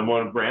 yeah, and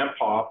when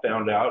Grandpa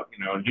found out,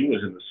 and he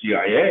was in the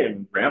CIA,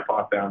 and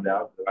Grandpa found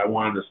out that I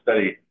wanted to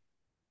study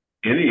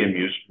Indian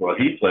music, well,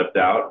 he flipped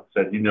out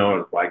and said, what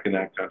it's like in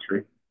that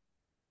country.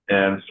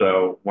 And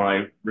so when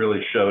I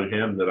really showed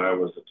him that I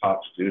was a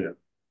top student,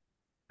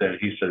 then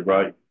he said,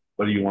 right,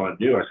 what do you want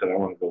to do? I said, I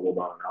want to go live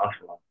on an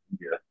ashram in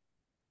India.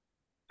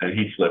 And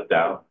he flipped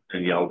out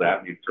and yelled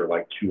at me for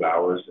like 2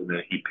 hours, and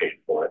then he paid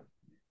for it.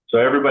 So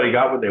everybody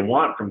got what they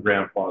want from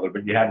grandfather,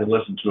 but you had to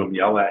listen to him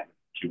yell at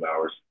you for 2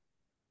 hours.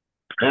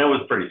 And it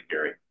was pretty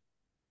scary.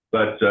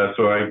 But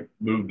so I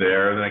moved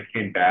there, and then I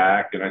came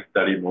back and I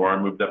studied more. I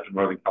moved up to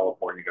Northern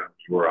California, got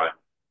to where I.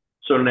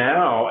 So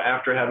now,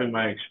 after having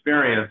my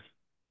experience,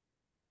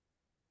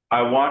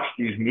 I watch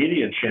these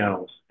media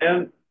channels,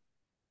 and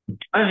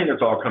I think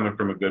it's all coming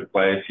from a good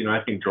place. I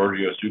think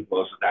Giorgio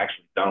Tsoukalos has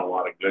actually done a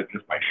lot of good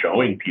just by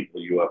showing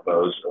people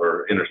UFOs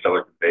or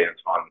interstellar conveyance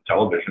on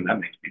television. That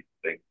makes people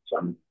think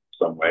some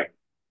way.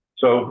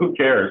 So who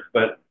cares?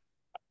 But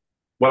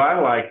what I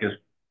like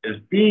is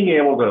being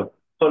able to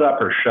put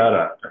up or shut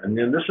up. And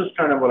then this is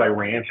kind of what I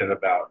ranted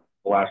about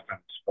the last time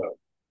I spoke,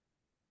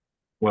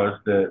 was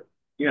that,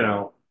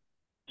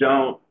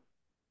 don't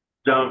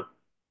don't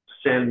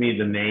send me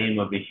the name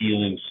of a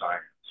healing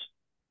science.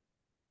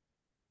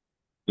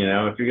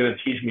 If you're going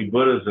to teach me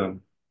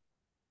Buddhism,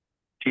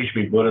 teach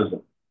me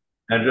Buddhism.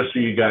 And just so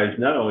you guys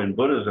know, in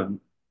Buddhism,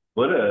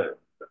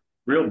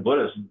 real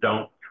Buddhists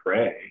don't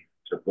pray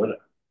to Buddha.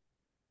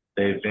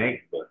 They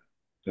thank Buddha.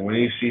 And when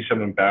you see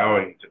someone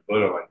bowing to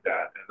Buddha like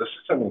that, and this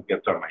is something that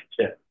gets on my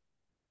tip,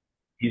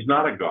 he's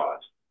not a god.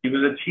 He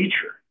was a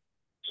teacher.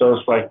 So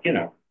it's like,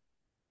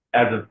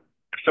 as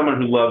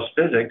someone who loves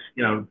physics,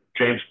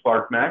 James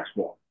Clerk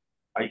Maxwell,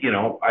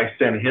 I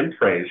send him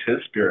praise,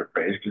 his spirit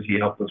praise, because he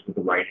helped us with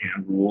the right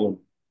hand rule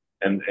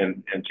and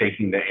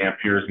taking the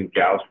amperes and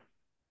Gauss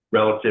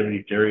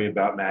relativity theory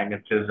about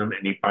magnetism.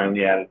 And he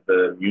finally added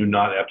the mu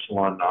naught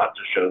epsilon naught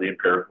to show the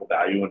empirical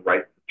value and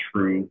write the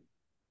true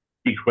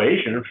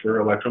equation for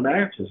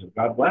electromagnetism.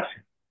 God bless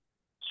him.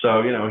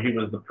 So, he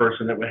was the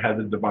person that had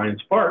the divine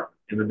spark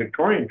in the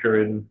Victorian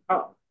period in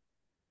college.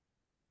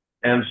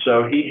 And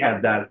so he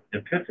had that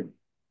epiphany.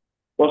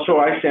 Well, so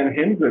I send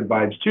him good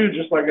vibes too,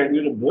 just like I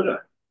do to Buddha.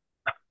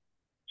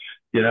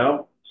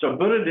 So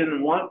Buddha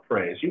didn't want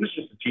praise. He was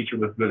just a teacher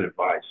with good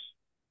advice.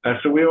 And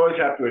so we always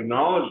have to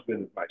acknowledge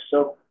good advice.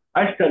 So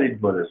I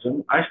studied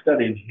Buddhism, I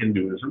studied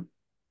Hinduism,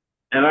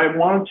 and I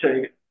wanted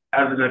to,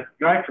 as a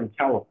guy from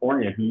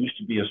California who used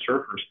to be a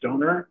surfer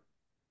stoner,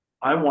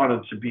 I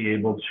wanted to be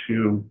able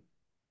to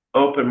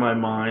open my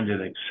mind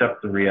and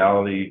accept the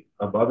reality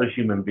of other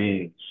human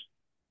beings.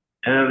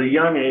 And at a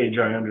young age,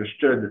 I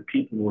understood that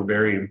people were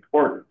very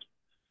important.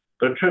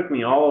 But it took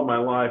me all of my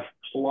life,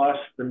 plus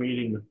the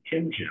meeting with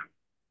Kim Jim,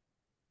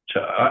 to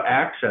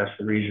access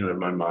the region of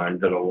my mind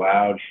that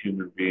allowed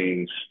human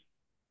beings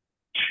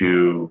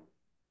to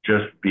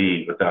just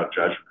be without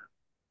judgment.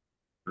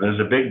 And there's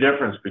a big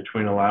difference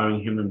between allowing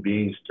human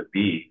beings to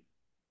be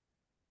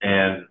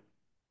and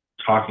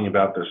talking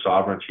about their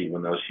sovereignty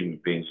when those human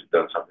beings have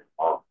done something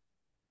wrong.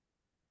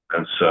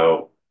 And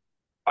so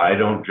I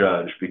don't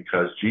judge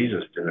because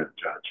Jesus didn't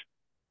judge.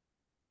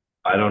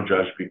 I don't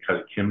judge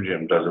because Kim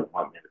Jim doesn't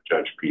want me to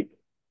judge people.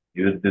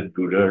 Neither did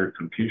Buddha or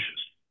Confucius.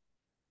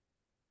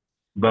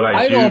 But I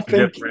I do don't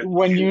think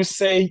when you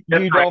say you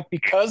different. don't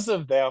because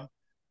of them,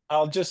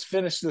 I'll just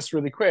finish this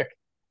really quick.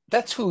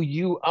 That's who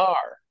you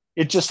are.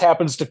 It just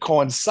happens to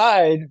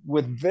coincide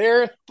with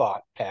their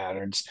thought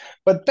patterns,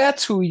 but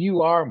that's who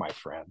you are, my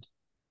friend.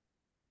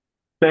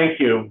 Thank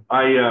you.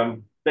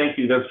 Thank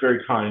you. That's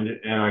very kind,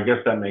 and I guess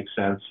that makes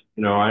sense.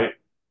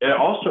 It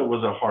also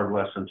was a hard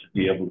lesson to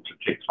be able to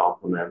take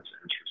compliments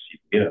and to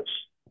receive gifts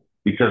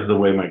because of the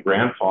way my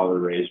grandfather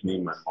raised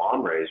me, my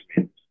mom raised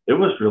me. It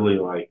was really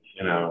like,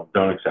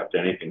 don't accept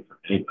anything from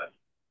anybody.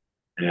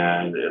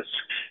 And it's,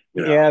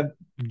 Yeah,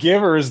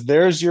 givers,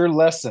 there's your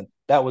lesson.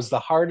 That was the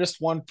hardest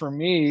one for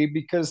me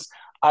because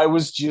I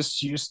was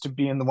just used to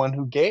being the one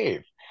who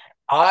gave.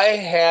 I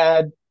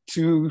had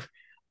to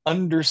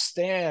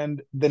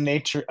understand the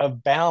nature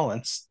of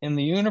balance in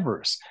the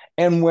universe.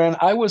 And when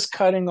I was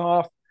cutting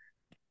off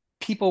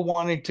people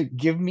wanting to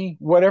give me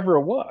whatever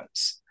it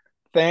was,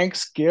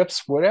 thanks,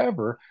 gifts,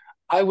 whatever,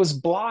 I was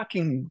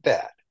blocking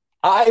that.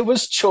 I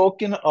was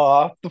choking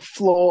off the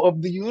flow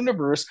of the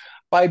universe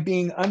by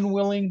being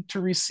unwilling to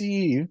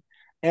receive.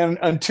 And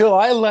until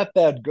I let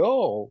that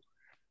go,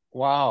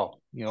 wow,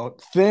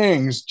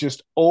 things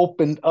just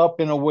opened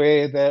up in a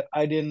way that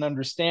I didn't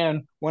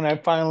understand when I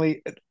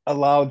finally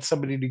allowed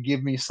somebody to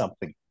give me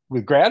something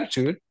with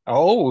gratitude.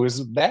 Oh, it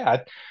was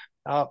that.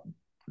 Uh,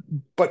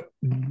 but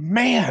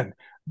man,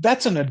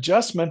 that's an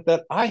adjustment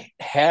that I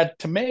had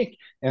to make,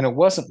 and it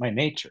wasn't my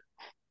nature.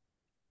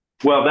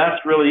 well,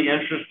 that's really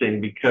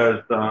interesting because,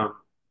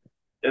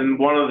 and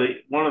one of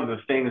the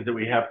things that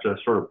we have to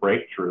sort of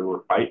break through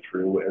or fight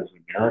through as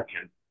an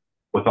American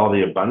with all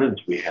the abundance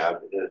we have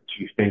is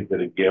to think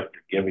that a gift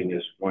or giving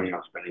is going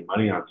out spending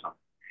money on something.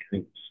 I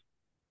think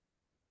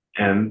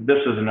And this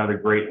is another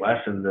great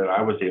lesson that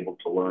I was able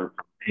to learn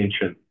from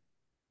ancient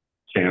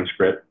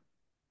Sanskrit,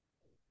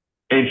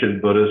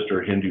 ancient Buddhist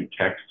or Hindu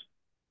texts,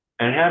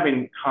 and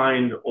having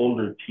kind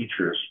older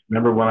teachers.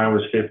 Remember when I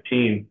was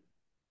 15,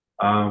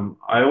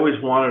 I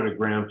always wanted a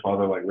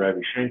grandfather like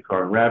Ravi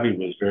Shankar. And Ravi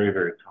was very,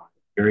 very kind,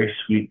 very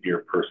sweet, dear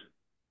person.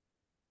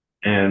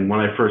 And when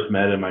I first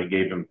met him, I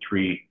gave him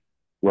 3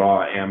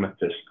 raw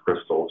amethyst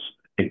crystals.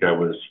 I think I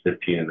was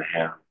 15 and a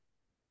half.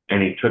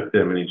 And he took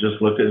them and he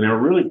just looked at them. They were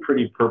really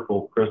pretty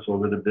purple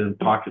crystals that had been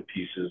pocket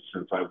pieces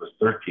since I was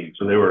 13.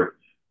 So they were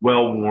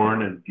well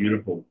worn and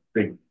beautiful,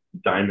 big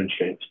diamond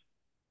shapes.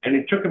 And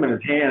he took them in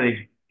his hand.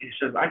 And he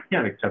said, I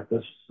can't accept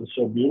this. This is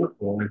so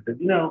beautiful. And I said,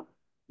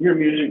 your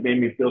music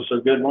made me feel so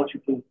good. Won't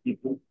you please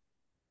keep them?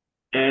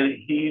 And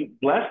he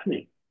blessed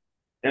me.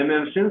 And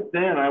then since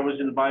then, I was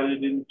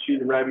invited into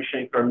the Ravi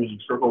Shankar Music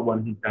Circle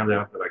when he found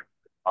out that I could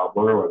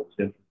tabla or was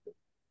interested.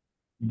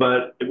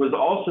 But it was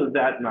also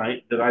that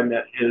night that I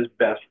met his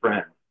best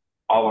friend,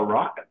 Alla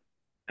Rocca.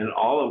 And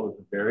Alla was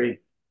a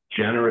very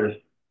generous,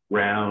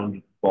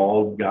 round,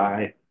 bald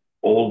guy,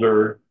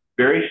 older,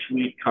 very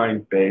sweet,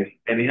 kind face,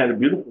 and he had a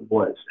beautiful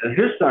voice. And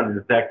his son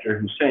is Hector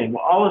Hussein.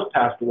 Well, Allah's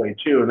passed away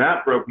too, and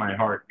that broke my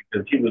heart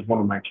because he was one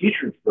of my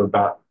teachers for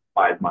about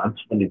 5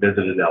 months when he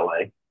visited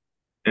LA.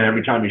 And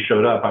every time he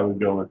showed up, I would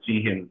go and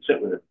see him and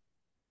sit with him.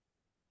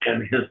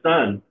 And his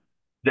son,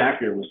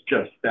 Zachary, was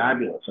just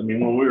fabulous. I mean,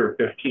 when we were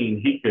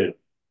 15, he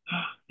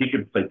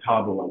could play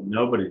tabla like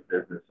nobody's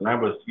business. And I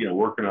was,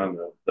 working on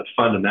the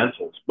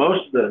fundamentals.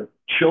 Most of the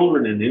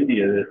children in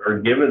India that are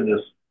given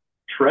this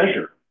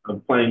treasure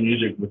of playing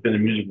music within a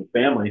musical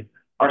family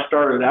are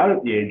started out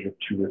at the age of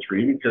 2 or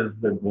 3 because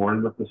they're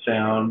born with the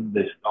sound.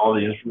 All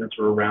the instruments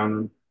are around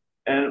them.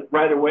 And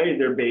right away,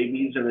 they're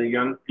babies and the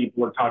young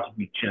people are taught to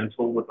be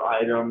gentle with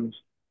items,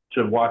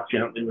 to walk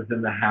gently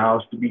within the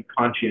house, to be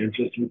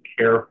conscientious and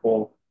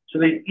careful. So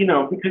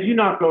because you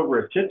knock over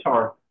a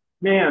sitar,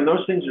 man,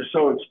 those things are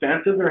so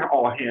expensive. They're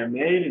all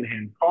handmade and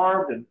hand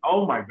carved. And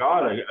oh my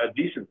God, a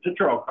decent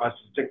sitar costs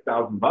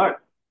 $6,000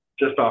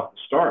 just off the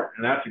start.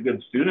 And that's a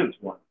good student's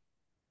one.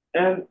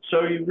 And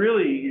so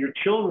your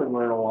children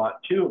learn a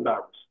lot too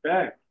about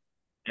respect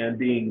and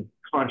being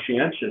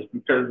conscientious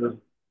because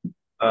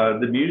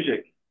the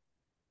music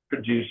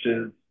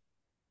produces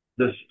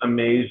this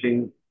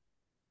amazing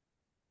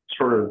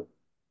sort of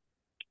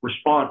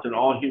response in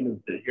all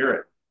humans that hear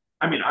it.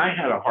 I mean, I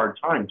had a hard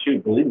time too,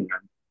 believe me.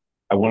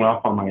 I went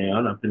off on my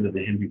own up into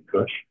the Hindu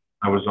Kush.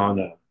 I was on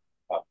a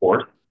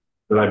horse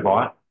that I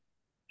bought,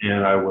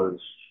 and I was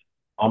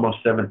almost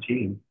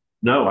 17.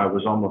 No, I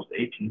was almost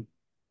 18.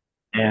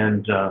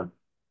 And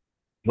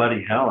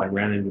bloody hell, I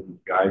ran into these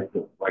guys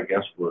that I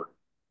guess were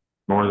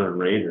Northern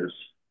Raiders,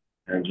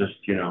 and just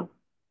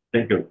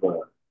think of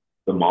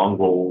the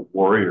Mongol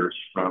warriors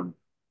from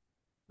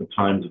the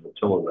times of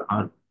Attila the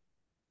Hun.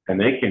 And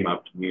they came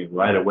up to me and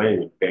right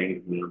away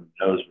banged me on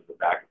the nose with the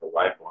back of the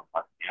rifle and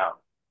knocked me out.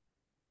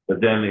 But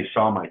then they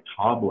saw my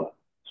tabla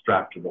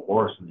strapped to the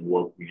horse and they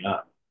woke me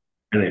up.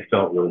 And they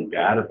felt really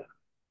bad about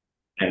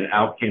it. And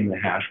out came the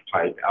hash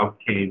pipe, out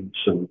came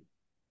some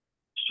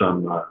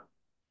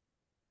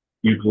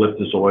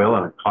eucalyptus oil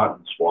and a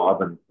cotton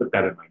swab and put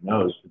that in my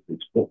nose because they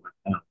split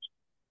my nose.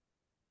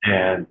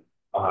 And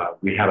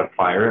we had a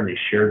fire and they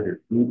shared their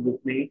food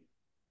with me.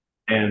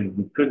 And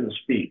we couldn't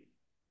speak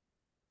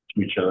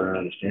to each other and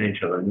understand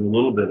each other. I knew a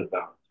little bit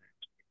about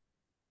it.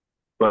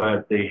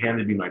 But they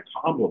handed me my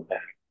tabla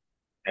back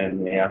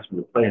and they asked me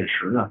to play. And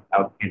sure enough,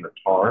 out came a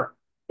tar,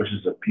 which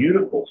is a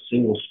beautiful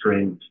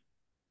single-stringed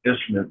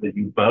instrument that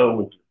you bow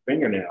with your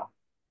fingernail.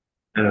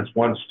 And it's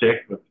one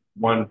stick with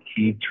one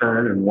key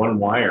turn and one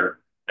wire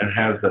and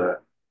has a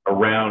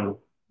round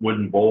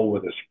wooden bowl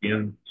with a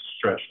skin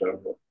stretched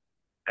over it.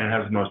 And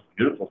has the most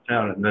beautiful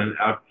sound. And then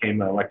out came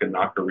like a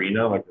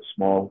ocarina, like a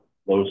small,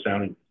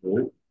 low-sounding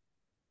flute.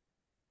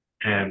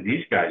 And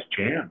these guys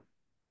jammed.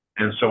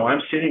 And so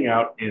I'm sitting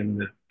out in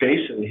the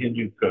face of the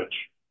Hindu Kush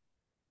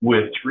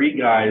with 3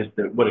 guys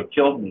that would have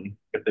killed me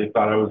if they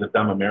thought I was a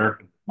dumb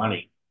American with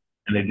money,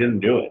 and they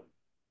didn't do it.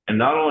 And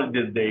not only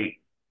did they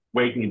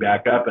wake me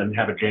back up and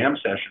have a jam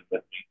session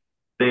with me,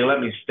 they let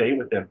me stay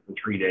with them for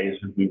 3 days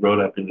as we rode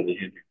up into the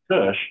Hindu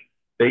Kush.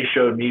 They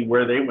showed me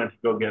where they went to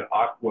go get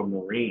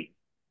aquamarine,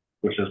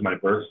 which is my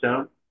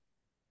birthstone.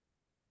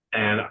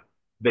 And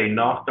they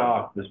knocked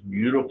off this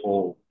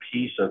beautiful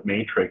piece of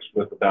matrix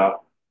with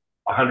about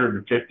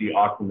 150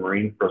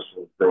 aquamarine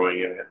crystals growing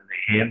in it, and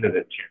they handed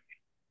it to me.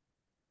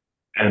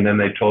 And then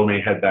they told me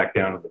to head back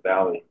down to the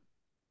valley.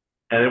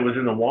 And it was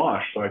in the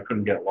wash, so I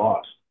couldn't get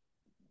lost.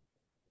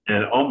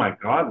 And oh my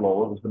God,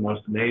 Lowell, it was the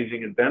most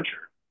amazing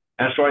adventure.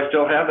 And so I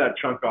still have that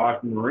chunk of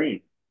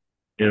aquamarine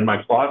in my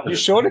You closet.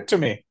 showed it to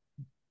me.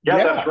 Yeah,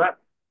 that's Yeah. right.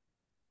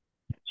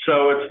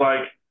 So it's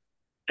like,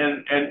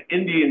 and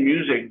Indian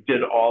music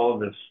did all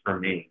of this for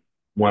me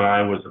when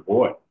I was a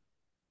boy.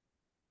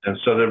 And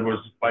so there was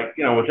like,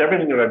 with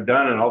everything that I've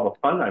done and all the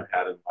fun I've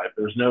had in life,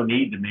 there's no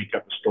need to make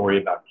up a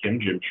story about Kim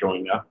Jim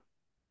showing up.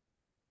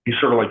 He's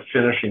sort of like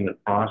finishing the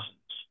process,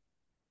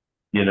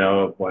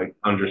 of like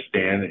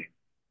understanding.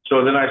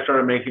 So then I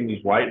started making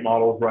these light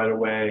models right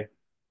away.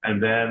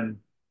 And then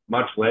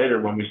much later,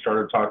 when we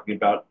started talking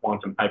about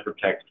quantum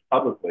hypertext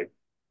publicly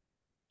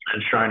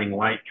and shining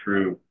light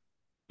through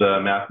the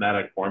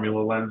mathematic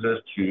formula lenses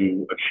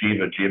to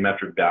achieve a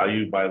geometric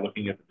value by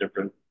looking at the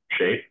different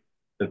shape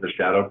that the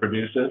shadow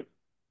produces,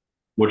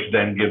 which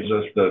then gives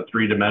us the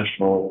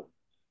three-dimensional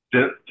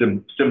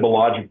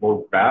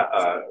symbological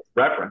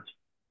reference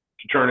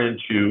to turn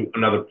into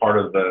another part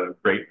of the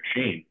great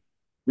machine.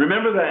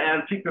 Remember the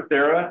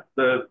Antikythera,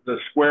 the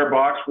square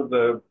box with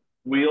the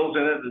wheels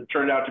in it that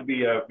turned out to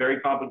be a very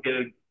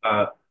complicated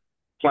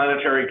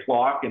planetary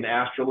clock and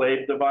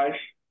astrolabe device?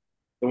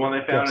 The one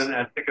they found in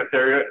Yes.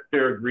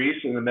 Antikythera,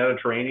 Greece in the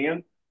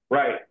Mediterranean?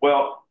 Right.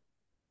 Well,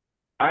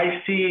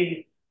 I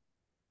see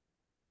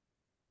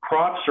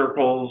crop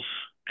circles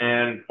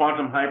and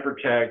quantum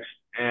hypertext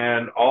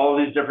and all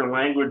these different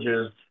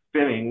languages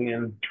spinning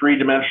in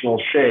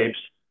three-dimensional shapes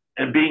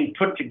and being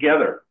put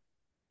together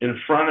in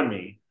front of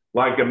me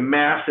like a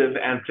massive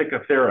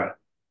Antikythera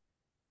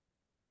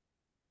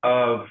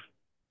of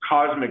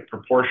cosmic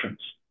proportions.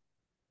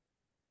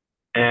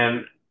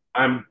 And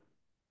I'm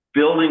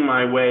building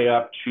my way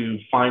up to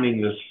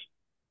finding this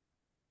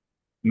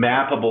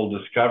mappable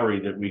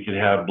discovery that we could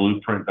have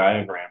blueprint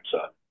diagrams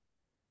of.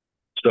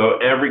 So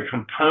every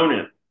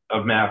component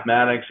of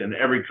mathematics and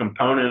every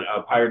component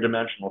of higher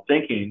dimensional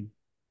thinking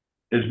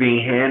is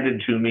being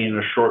handed to me in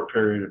a short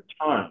period of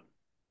time.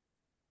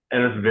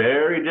 And it's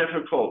very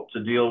difficult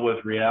to deal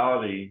with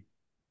reality,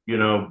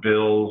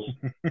 bills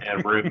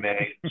and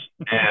roommates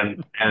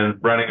and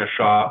running a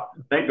shop.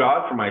 Thank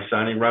God for my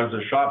son. He runs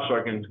the shop so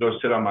I can go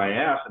sit on my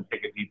ass and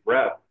take a deep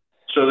breath.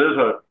 So there's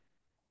a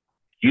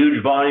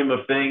huge volume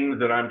of things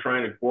that I'm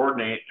trying to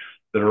coordinate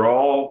that are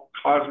all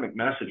cosmic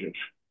messages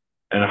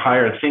and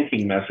higher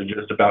thinking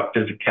messages about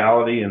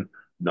physicality and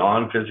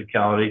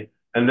non-physicality.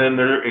 And then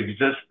there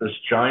exists this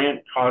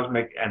giant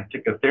cosmic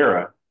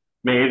Antikythera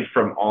made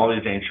from all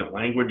these ancient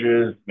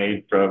languages,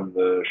 made from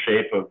the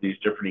shape of these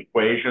different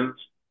equations.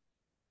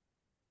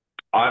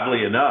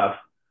 Oddly enough,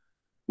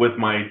 with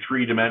my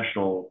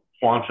three-dimensional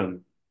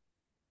quantum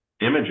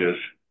images,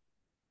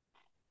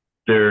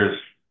 there's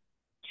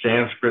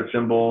Sanskrit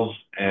symbols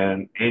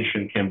and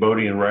ancient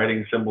Cambodian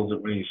writing symbols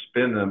that when you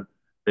spin them,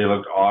 they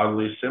look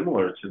oddly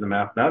similar to the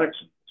mathematics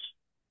symbols.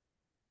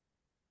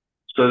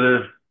 So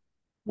there's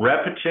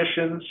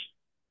repetitions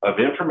of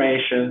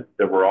information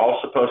that we're all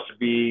supposed to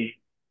be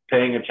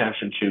paying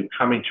attention to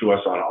coming to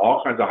us on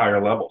all kinds of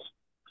higher levels.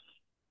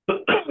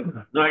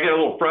 Then I get a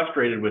little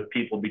frustrated with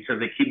people because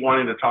they keep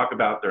wanting to talk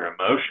about their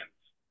emotions.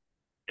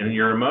 And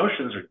your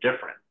emotions are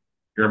different.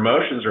 Your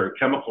emotions are a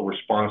chemical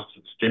response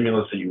to the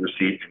stimulus that you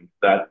receive from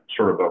that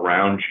sort of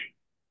around you.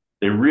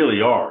 They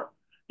really are.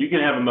 You can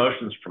have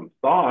emotions from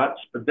thoughts,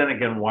 but then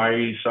again, why are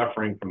you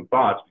suffering from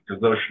thoughts? Because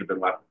those should have been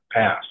left in the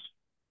past.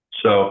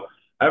 So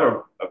I have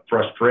a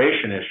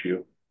frustration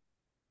issue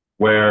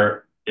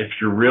where if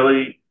you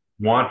really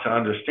want to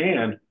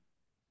understand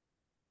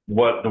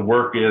what the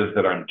work is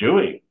that I'm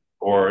doing,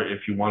 or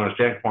if you want to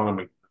understand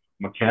quantum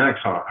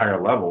mechanics on a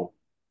higher level,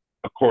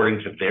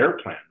 according to their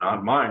plan,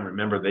 not mine.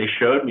 Remember, they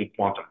showed me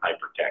quantum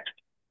hypertext.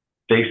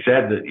 They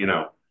said that,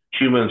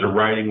 humans are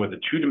writing with a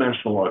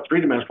two-dimensional or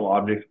three-dimensional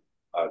object,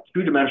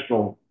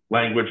 two-dimensional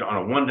language on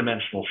a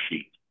one-dimensional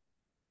sheet.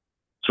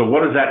 So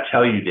what does that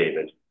tell you,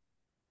 David?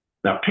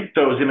 Now pick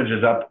those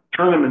images up,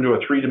 turn them into a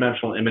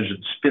three-dimensional image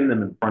and spin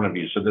them in front of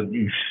you so that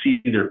you see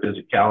their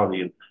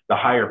physicality and the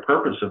higher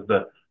purpose of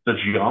the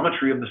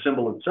geometry of the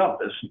symbol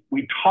itself. As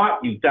we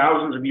taught you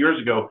thousands of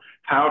years ago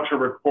how to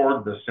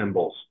record the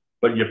symbols,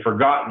 but you've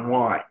forgotten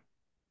why,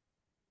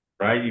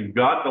 right? You've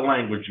got the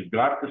language, you've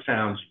got the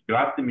sounds, you've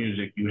got the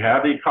music, you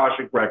have the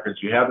Akashic records,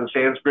 you have the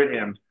Sanskrit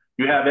hymns,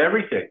 you have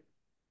everything,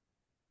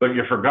 but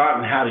you've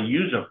forgotten how to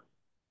use them.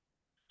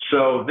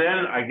 So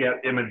then I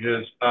get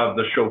images of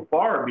the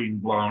shofar being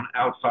blown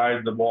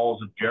outside the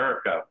walls of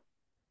Jericho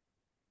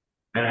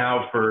and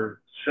how for,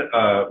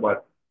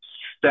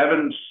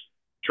 7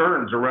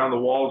 turns around the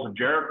walls of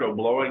Jericho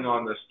blowing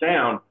on the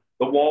sound,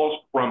 the walls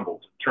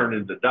crumbled, turned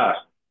into dust.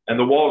 And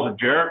the walls of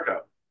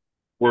Jericho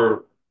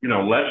were,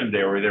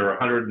 legendary. They were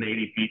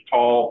 180 feet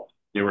tall.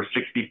 They were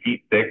 60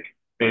 feet thick,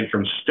 made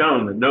from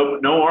stone that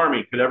no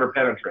army could ever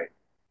penetrate.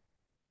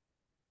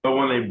 But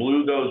when they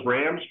blew those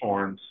ram's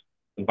horns,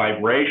 the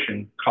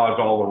vibration caused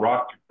all the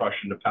rock to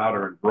crush into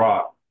powder and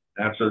drop.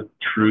 That's a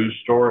true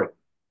story.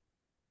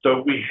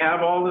 So we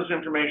have all this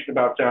information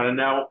about sound, and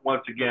now,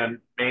 once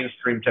again,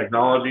 mainstream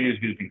technology is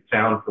using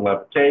sound for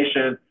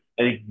levitation,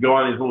 and you can go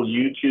on these little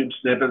YouTube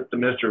snippets to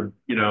Mr.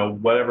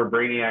 Whatever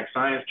Brainiac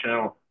Science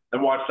Channel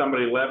and watch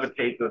somebody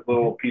levitate this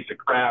little piece of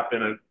crap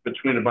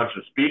between a bunch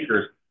of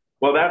speakers.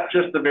 Well, that's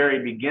just the very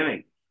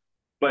beginning.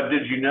 But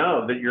did you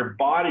know that your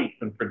body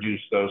can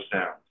produce those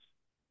sounds?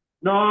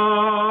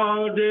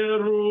 Na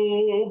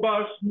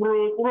derubas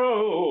brutro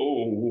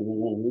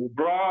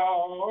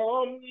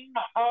brahma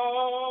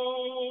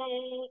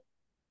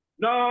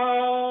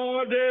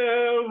na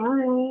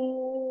derubo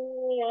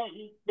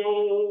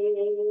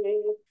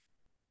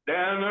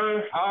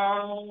denha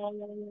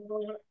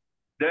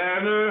Then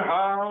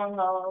how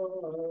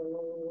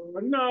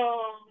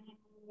no.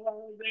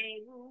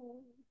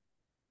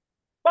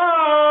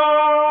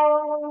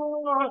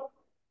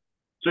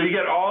 So you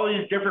get all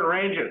these different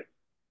ranges.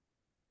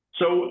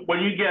 So when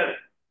you get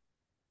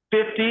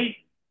 50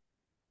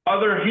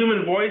 other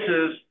human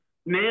voices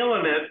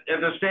nailing it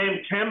at the same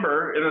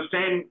timbre, in the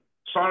same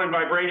sonic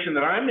vibration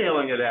that I'm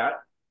nailing it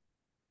at,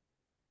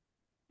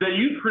 that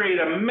you create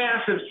a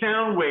massive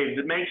sound wave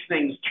that makes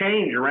things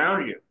change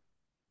around you.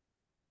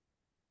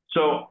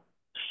 So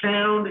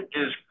sound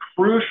is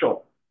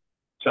crucial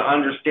to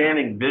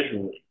understanding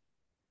visually.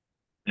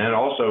 And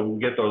also we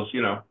get those,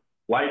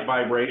 light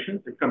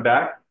vibrations that come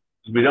back.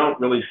 We don't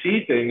really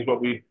see things,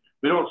 but we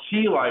don't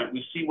see light.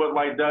 We see what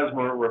light does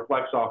when it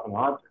reflects off an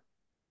object,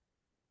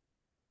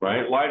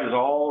 right? Light is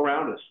all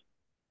around us,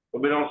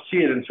 but we don't see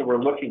it until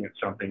we're looking at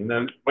something. And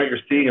then what you're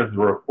seeing is the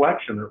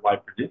reflection that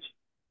light produces.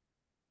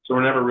 So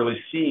we're never really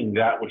seeing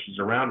that which is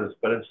around us,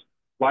 but it's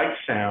like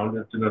sound.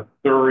 It's an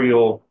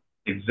ethereal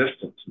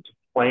existence. It's a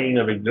plane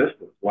of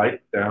existence.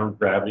 Light, sound,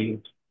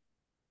 gravity,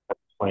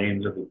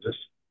 planes of existence.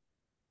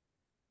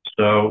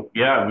 So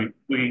yeah,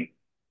 we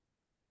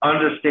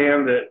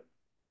understand that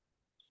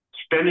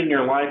spending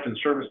your life in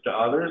service to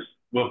others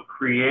will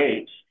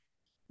create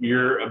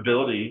your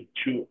ability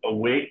to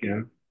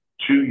awaken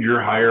to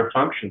your higher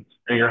functions.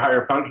 And your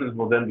higher functions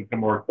will then become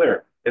more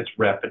clear. It's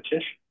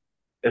repetition.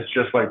 It's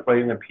just like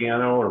playing the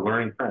piano or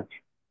learning French.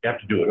 You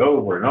have to do it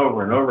over and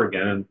over and over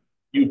again. And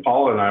you,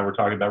 Paula, and I were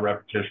talking about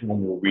repetition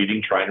when we were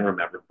reading, trying to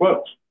remember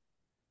quotes.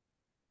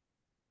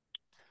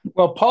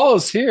 Well,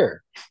 Paula's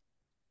here.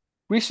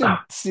 We should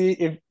see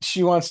if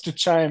she wants to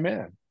chime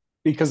in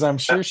because I'm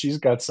sure she's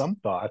got some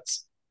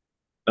thoughts.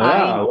 I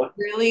Yeah,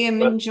 really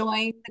am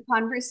enjoying the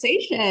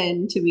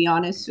conversation, to be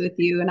honest with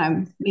you. And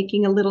I'm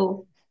making a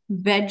little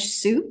veg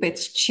soup.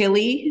 It's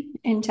chilly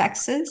in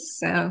Texas,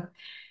 so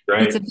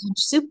it's great. a veg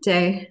soup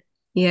day.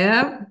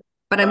 Yeah.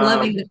 But I'm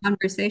loving the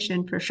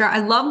conversation for sure. I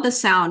love the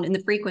sound and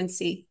the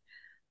frequency.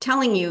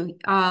 Telling you,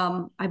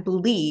 I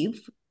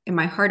believe in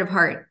my heart of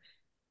heart,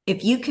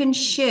 if you can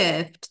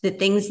shift the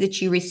things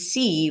that you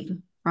receive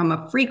from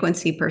a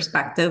frequency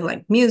perspective,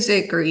 like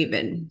music or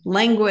even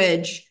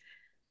language,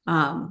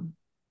 um,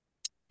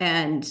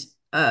 and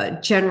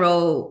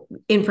general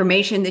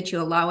information that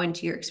you allow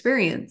into your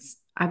experience,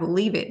 I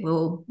believe it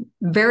will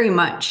very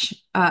much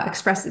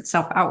express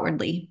itself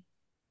outwardly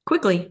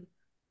quickly.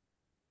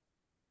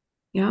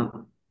 Yeah.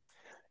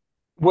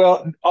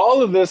 Well,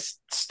 all of this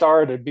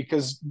started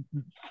because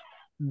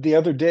the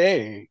other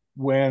day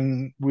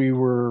when we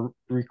were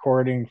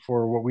recording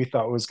for what we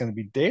thought was going to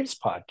be Dave's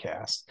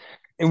podcast,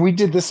 and we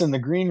did this in the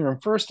green room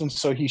first, and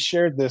so he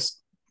shared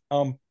this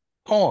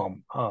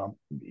poem,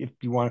 if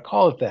you want to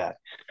call it that.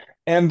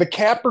 And the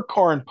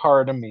Capricorn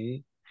part of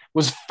me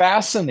was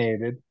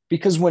fascinated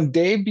because when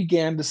Dave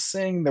began to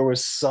sing, there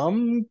was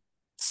something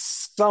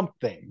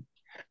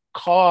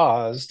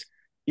caused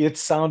it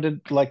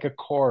sounded like a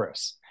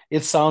chorus.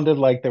 It sounded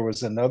like there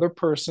was another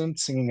person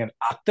singing an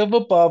octave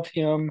above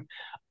him,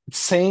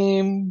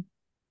 same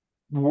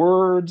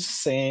words,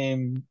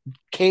 same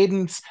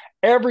cadence,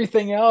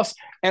 everything else.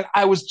 And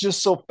I was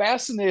just so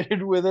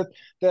fascinated with it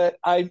that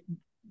I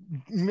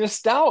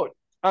missed out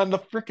on the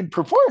freaking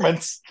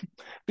performance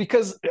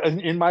because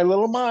in my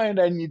little mind,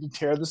 I need to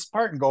tear this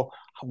apart and go,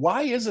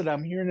 why is it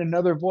I'm hearing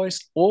another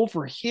voice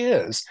over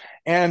his?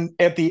 And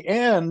at the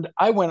end,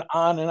 I went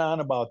on and on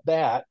about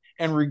that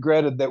and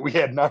regretted that we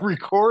had not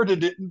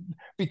recorded it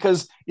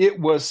because it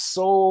was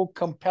so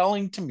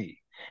compelling to me.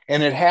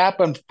 And it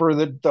happened for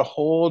the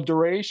whole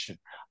duration.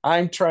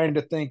 I'm trying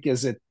to think,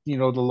 is it, the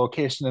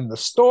location in the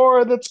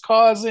store that's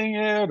causing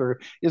it,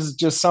 or is it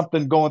just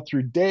something going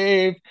through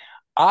Dave?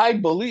 I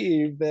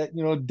believe that,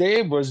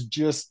 Dave was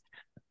just,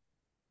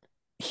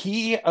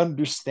 he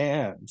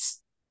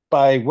understands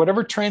by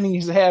whatever training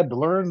he's had to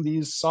learn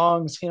these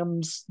songs,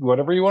 hymns,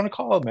 whatever you want to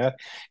call them, man.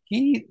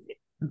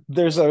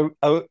 There's a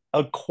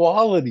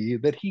quality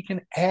that he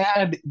can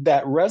add,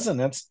 that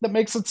resonance that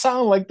makes it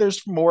sound like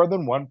there's more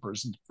than one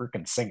person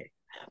freaking singing.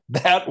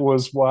 That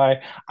was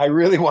why I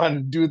really wanted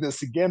to do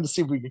this again to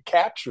see if we could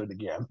capture it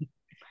again.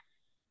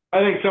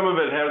 I think some of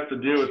it has to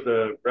do with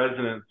the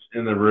resonance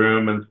in the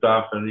room and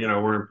stuff. And,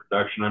 we're in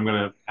production. I'm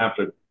going to have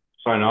to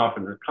sign off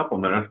in a couple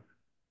of minutes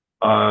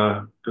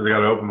because I got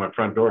to open my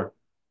front door.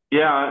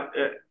 Yeah,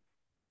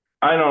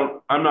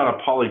 I'm not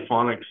a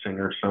polyphonic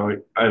singer, so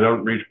I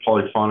don't reach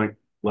polyphonic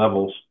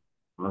levels.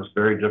 It's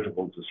very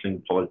difficult to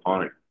sing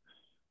polyphonic.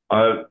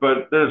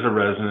 But there's a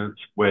resonance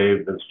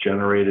wave that's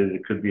generated.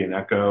 It could be an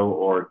echo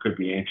or it could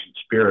be ancient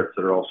spirits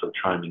that are also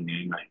chiming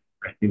in.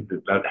 I think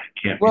that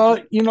can't be.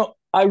 Well,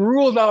 I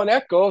ruled out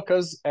echo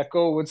because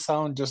echo would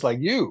sound just like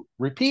you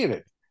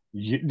repeated.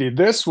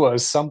 This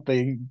was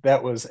something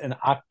that was an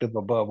octave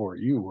above where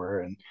you were,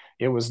 and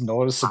it was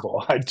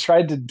noticeable. I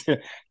tried to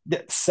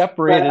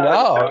separate it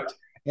out,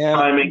 and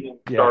Timing,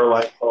 yeah,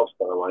 starlight, all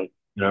starlight.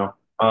 yeah.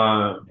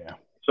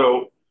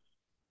 So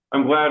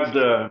I'm glad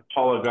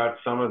Paula got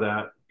some of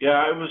that.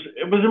 Yeah, it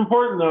was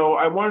important though.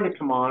 I wanted to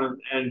come on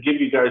and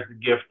give you guys the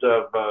gift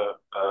of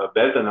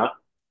Vedana,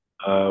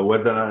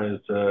 Vedana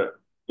is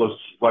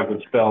looks like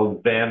it's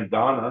spelled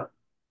Vandana,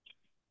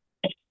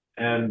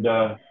 and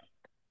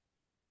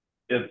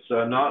it's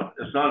not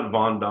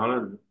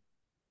Vandana, it's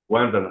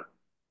Vandana,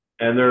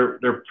 and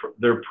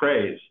they're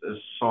praise,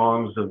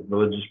 songs of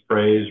religious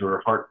praise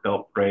or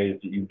heartfelt praise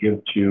that you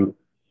give to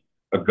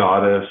a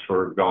goddess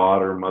or a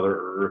god or Mother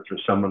Earth or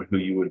someone who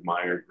you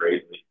admire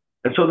greatly.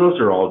 And so those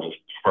are all just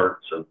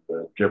parts of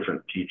the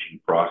different teaching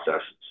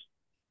processes.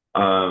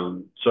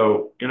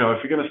 So,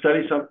 if you're going to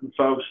study something,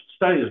 folks,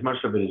 study as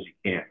much of it as you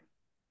can.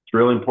 It's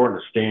really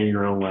important to stay in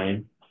your own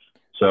lane.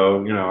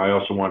 So, I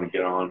also want to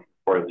get on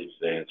before I leave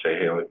today and say,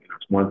 hey,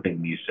 it's one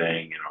thing me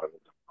saying,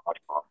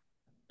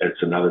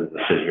 it's another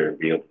to sit here and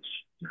be able to,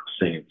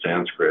 sing in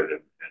Sanskrit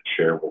and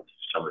share with you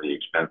some of the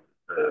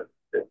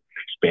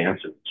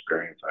expansive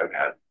experience I've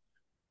had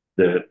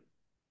that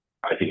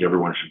I think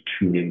everyone should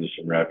tune into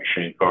some Ravi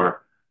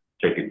Shankar,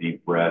 take a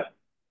deep breath,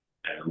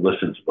 and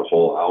listen to the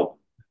whole album.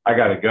 I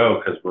got to go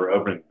because we're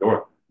opening the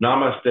door.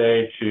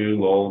 Namaste to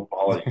Lowell and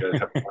Paula. You guys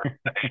have a wonderful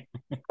day.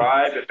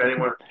 Subscribe if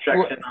anyone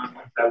checks in on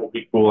this. That would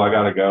be cool. I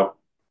got to go.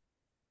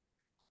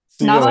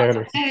 See you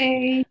later.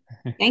 Namaste.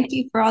 Thank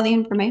you for all the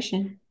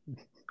information.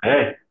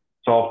 Hey,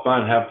 it's all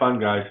fun. Have fun,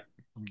 guys.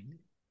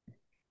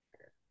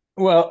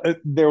 Well,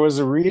 there was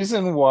a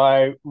reason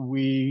why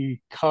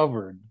we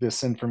covered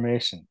this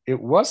information. It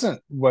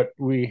wasn't what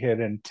we had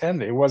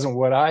intended. It wasn't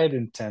what I had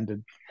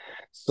intended.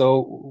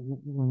 So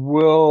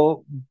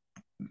we'll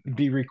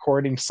be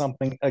recording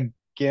something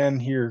again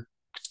here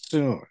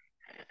soon.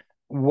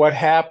 What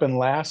happened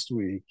last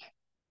week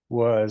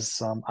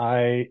was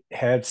I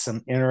had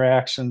some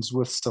interactions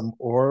with some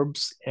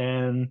orbs,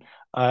 and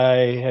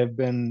I have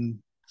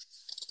been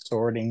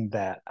sorting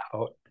that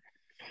out.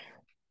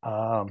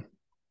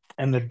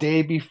 And the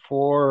day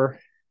before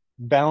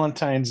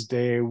Valentine's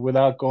Day,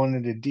 without going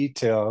into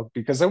detail,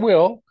 because I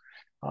will,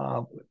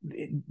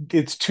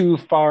 it's too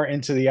far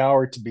into the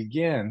hour to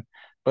begin.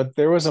 But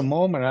there was a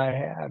moment I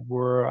had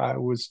where I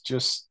was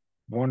just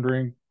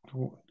wondering,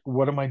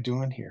 what am I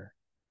doing here?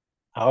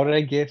 How did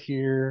I get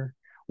here?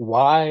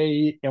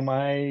 Why am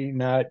I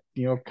not,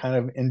 kind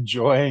of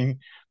enjoying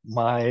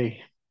my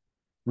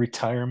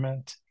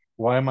retirement?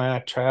 Why am I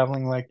not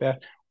traveling like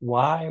that?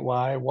 Why?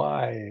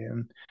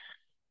 And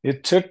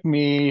it took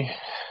me,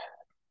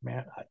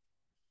 man,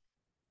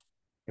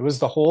 it was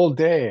the whole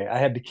day. I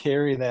had to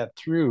carry that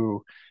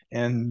through,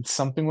 and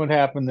something would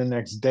happen the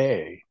next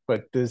day.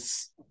 But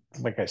this,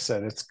 like I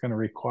said, it's going to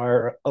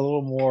require a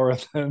little more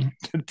than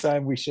the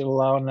time we should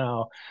allow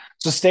now.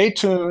 So stay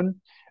tuned.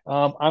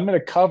 I'm going to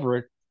cover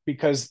it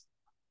because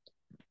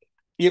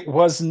it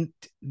wasn't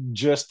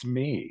just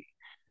me.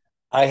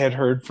 I had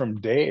heard from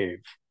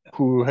Dave,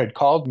 who had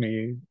called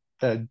me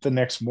the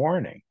next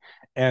morning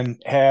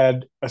and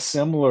had a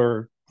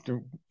similar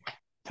kind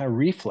of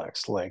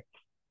reflex, like,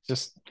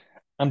 just,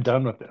 I'm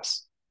done with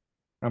this.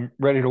 I'm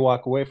ready to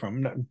walk away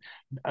from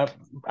it.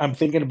 I'm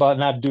thinking about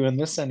not doing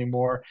this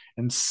anymore.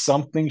 And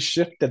something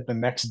shifted the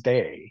next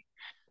day.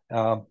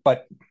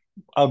 But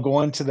I'll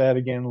go into that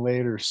again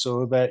later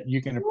so that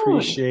you can Ooh,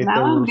 appreciate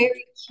now I'm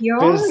very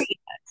curious.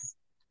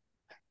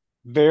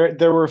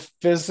 there were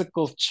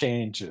physical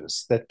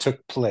changes that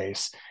took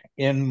place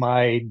in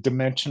my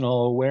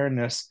dimensional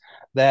awareness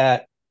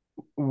that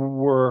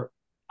were,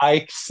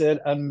 I said,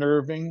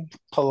 unnerving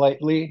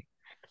politely.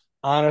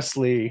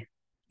 Honestly,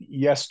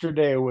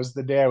 yesterday was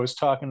the day I was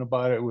talking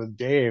about it with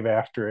Dave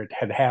after it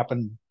had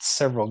happened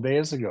several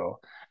days ago,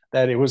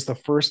 that it was the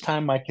first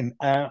time I can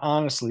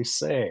honestly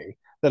say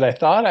that I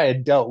thought I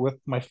had dealt with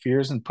my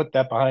fears and put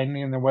that behind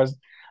me. And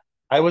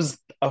I was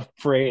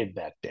afraid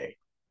that day.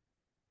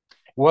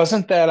 It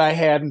wasn't that I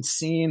hadn't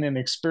seen and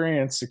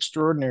experienced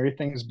extraordinary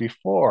things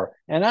before,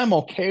 and I'm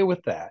okay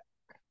with that.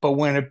 But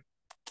when it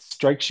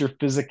strikes your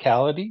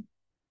physicality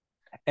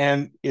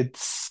and it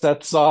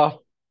sets off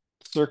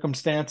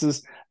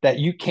circumstances that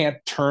you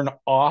can't turn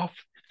off,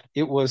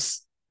 it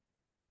was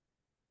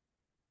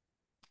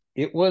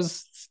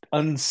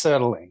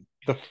unsettling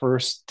the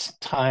first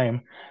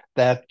time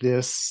that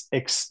this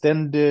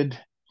extended,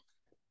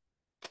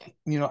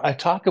 I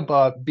talk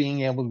about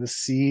being able to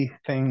see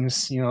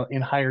things,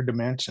 in higher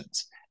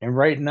dimensions. And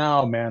right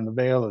now, man, the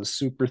veil is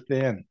super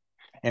thin.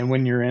 And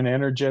when you're in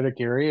energetic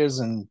areas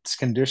and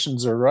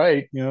conditions are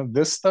right,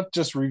 this stuff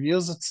just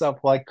reveals itself.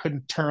 Well, I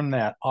couldn't turn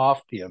that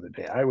off the other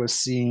day. I was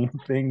seeing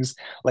things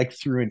like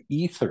through an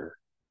ether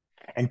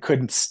and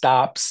couldn't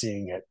stop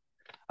seeing it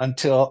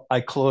until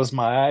I closed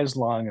my eyes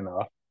long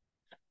enough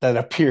that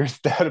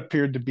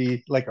appeared to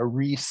be like a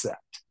reset.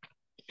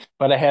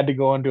 But I had to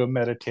go into a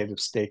meditative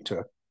state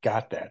to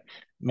got that.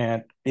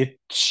 Man, it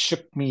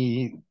shook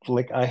me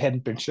like I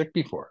hadn't been shook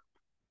before.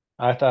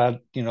 I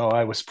thought,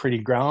 I was pretty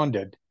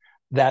grounded.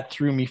 That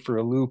threw me for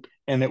a loop.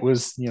 And it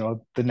was, the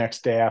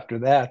next day after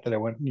that I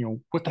went,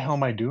 what the hell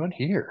am I doing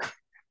here?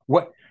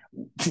 What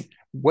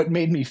what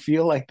made me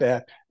feel like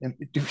that? And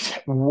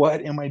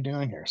what am I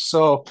doing here?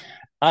 So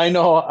I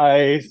know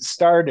I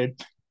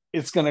started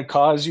it's going to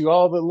cause you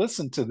all to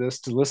listen to this,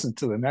 to listen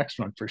to the next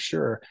one for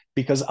sure,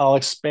 because I'll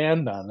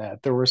expand on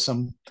that. There were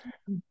some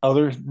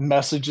other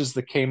messages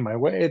that came my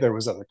way. There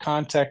was other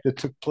contact that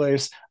took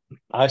place.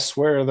 I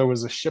swear there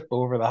was a ship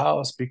over the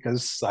house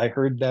because I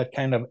heard that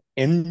kind of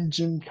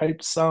engine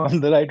type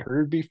sound that I'd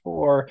heard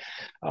before.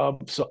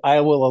 So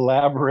I will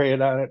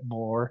elaborate on it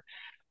more.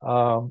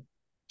 Um,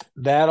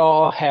 that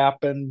all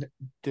happened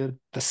the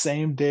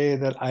same day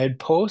that I had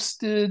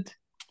posted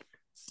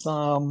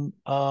some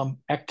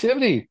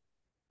activity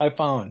I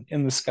found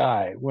in the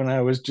sky when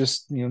I was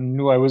just,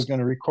 knew I was going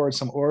to record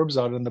some orbs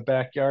out in the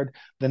backyard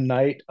the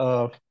night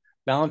of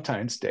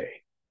Valentine's Day.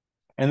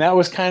 And that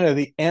was kind of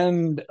the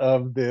end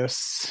of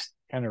this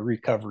kind of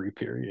recovery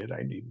period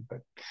I needed.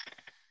 But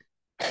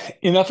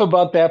enough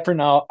about that for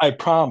now. I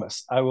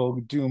promise I will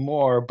do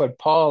more. But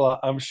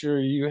Paula, I'm sure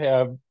you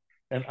have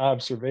an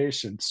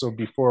observation. So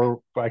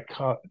before I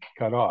cut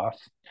off,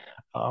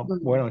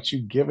 why don't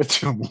you give it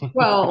to me?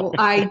 Well,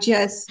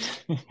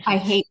 I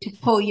hate to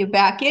pull you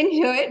back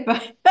into it,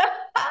 but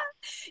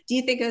do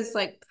you think it's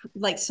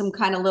like some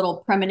kind of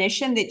little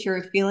premonition that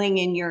you're feeling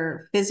in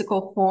your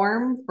physical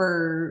form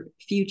for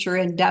future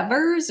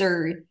endeavors,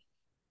 or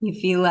you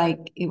feel like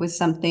it was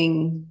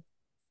something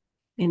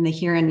in the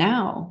here and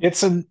now?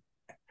 It's an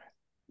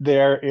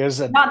there is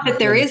Not that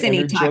there an is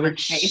any time or energetic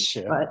space,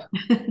 shift. but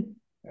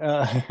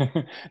uh,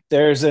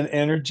 there's an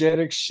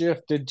energetic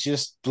shift that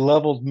just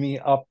leveled me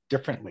up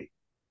differently.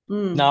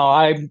 mm, Now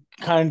I'm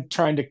kind of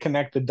trying to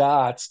connect the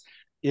dots.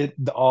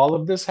 All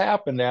of this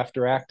happened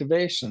after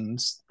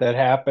activations that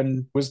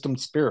happened Wisdom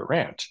Spirit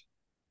Ranch.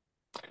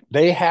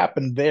 They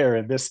happened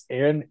there. This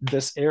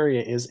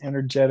area is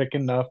energetic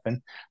enough,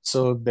 and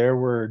so there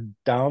were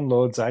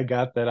downloads I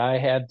got that I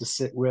had to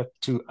sit with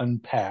to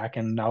unpack.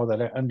 And now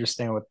that I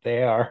understand what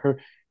they are,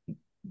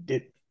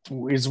 it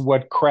is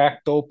what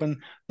cracked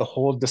open the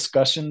whole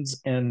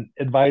discussions and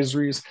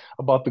advisories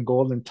about the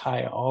golden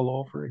tie all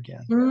over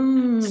again.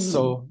 mm,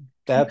 So okay.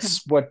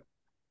 that's what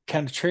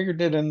kind of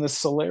triggered it. And the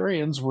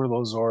Solarians were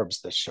those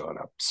orbs that showed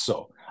up.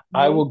 So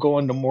I Well, will go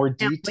into more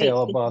can't wait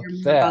detail to about hear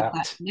more about that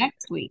that.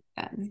 next week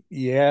then.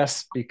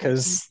 Yes,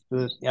 because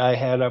I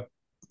had a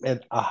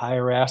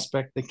higher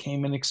aspect that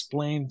came and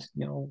explained,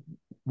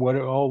 what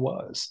it all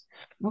was.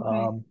 Okay.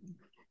 Um,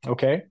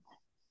 okay.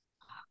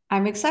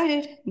 I'm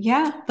excited.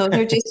 Yeah, those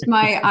are just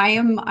I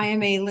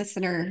am a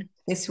listener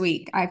this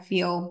week. I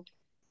feel,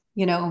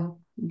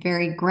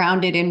 very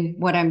grounded in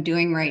what I'm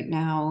doing right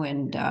now,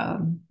 and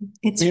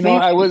it's You know,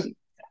 very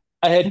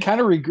I had kind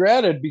of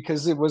regretted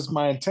because it was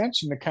my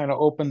intention to kind of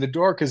open the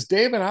door because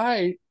Dave and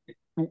I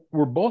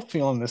were both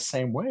feeling the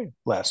same way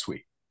last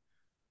week.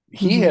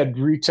 He Mhm. had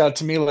reached out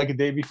to me like a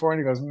day before and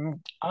he goes,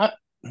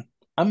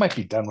 I might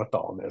be done with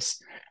all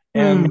this.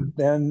 And Mm.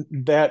 then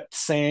that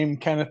same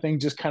kind of thing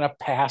just kind of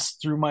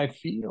passed through my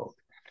field.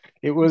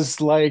 It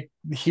was like,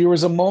 here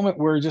was a moment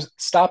where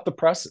just stop the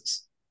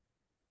presses.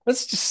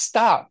 Let's just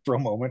stop for a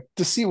moment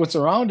to see what's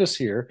around us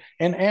here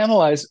and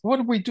analyze what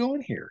are we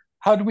doing here?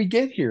 How do we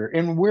get here?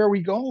 And where are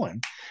we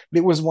going?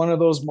 It was one of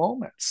those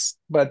moments,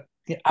 but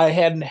I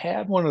hadn't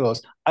had one of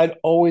those. I'd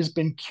always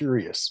been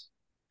curious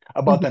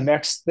about the Mhm.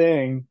 next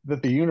thing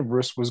that the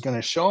universe was going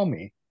to show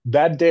me.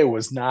 That day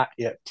was not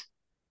it,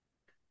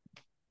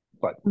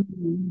 but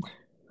Mhm.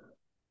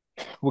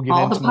 we'll get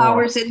All the into more.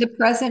 powers in the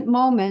present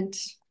moment.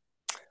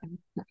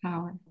 The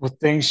power. Well,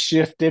 things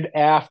shifted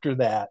after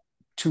that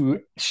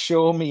to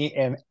show me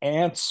an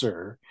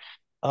answer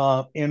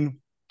in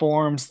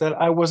forms that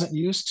I wasn't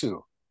used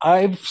to.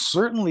 I've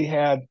certainly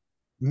had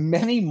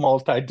many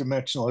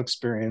multidimensional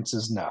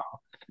experiences now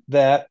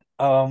that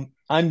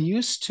I'm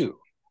used to.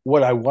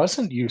 What I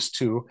wasn't used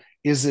to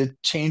is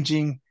it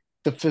changing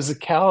the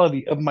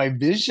physicality of my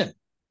vision.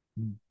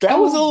 That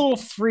was a Oh, little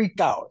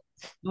freak out.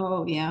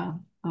 oh yeah.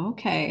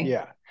 Okay.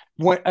 Yeah.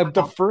 When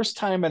the Wow. first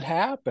time it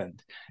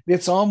happened,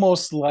 it's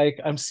almost like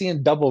I'm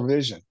seeing double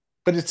vision,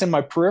 but it's in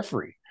my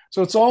periphery.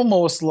 So it's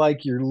almost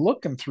like you're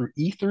looking through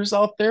ethers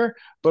out there,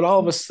 but all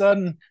of a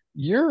sudden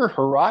your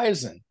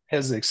horizon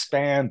has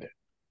expanded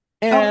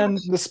Oh, and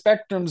the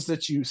spectrums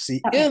that you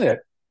see that in makes it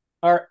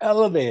are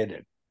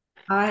elevated.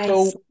 I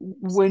So see.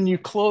 when you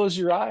close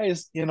your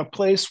eyes in a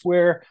place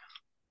where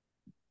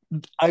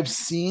I've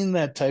seen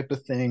that type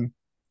of thing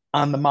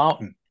on the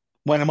mountain,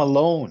 when I'm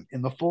alone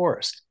in the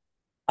forest,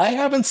 I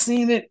haven't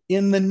seen it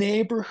in the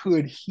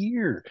neighborhood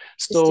here.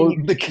 Just in So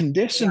your the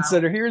conditions wow.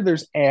 that are here,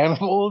 there's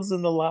animals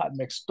in the lot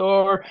next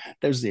door,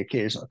 there's the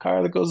occasional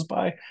car that goes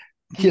by.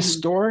 Mhm.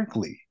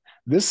 Historically,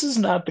 this is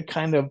not the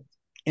kind of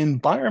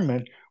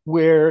environment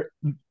where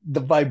the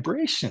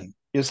vibration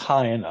is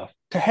high enough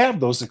to have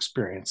those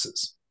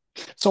experiences.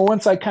 So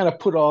once I kind of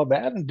put all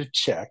that into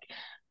check,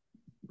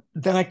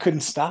 then I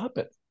couldn't stop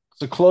it.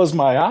 So closed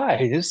my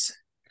eyes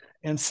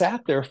and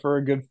sat there for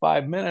a good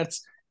 5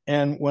 minutes.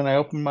 And when I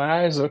opened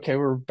my eyes, okay,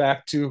 we're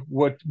back to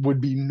what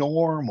would be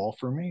normal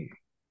for me.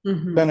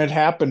 Then Mhm. it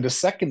happened a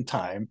second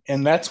time,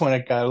 and that's when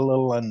it got a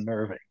little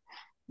unnerving.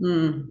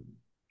 Mm.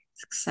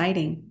 It's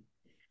exciting.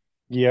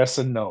 Yes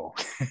and no.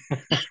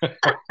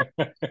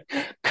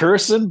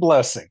 Curse and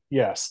blessing.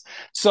 Yes.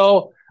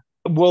 So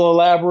we'll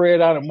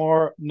elaborate on it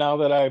more now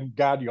that I've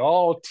got you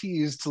all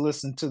teased to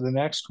listen to the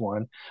next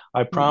one.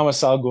 I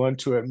promise I'll go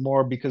into it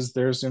more because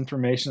there's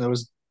information that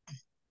was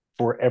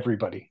for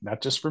everybody,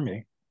 not just for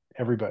me,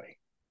 everybody.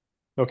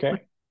 Okay.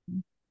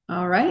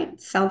 All right.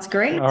 Sounds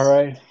great. All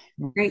right.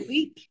 Great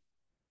week.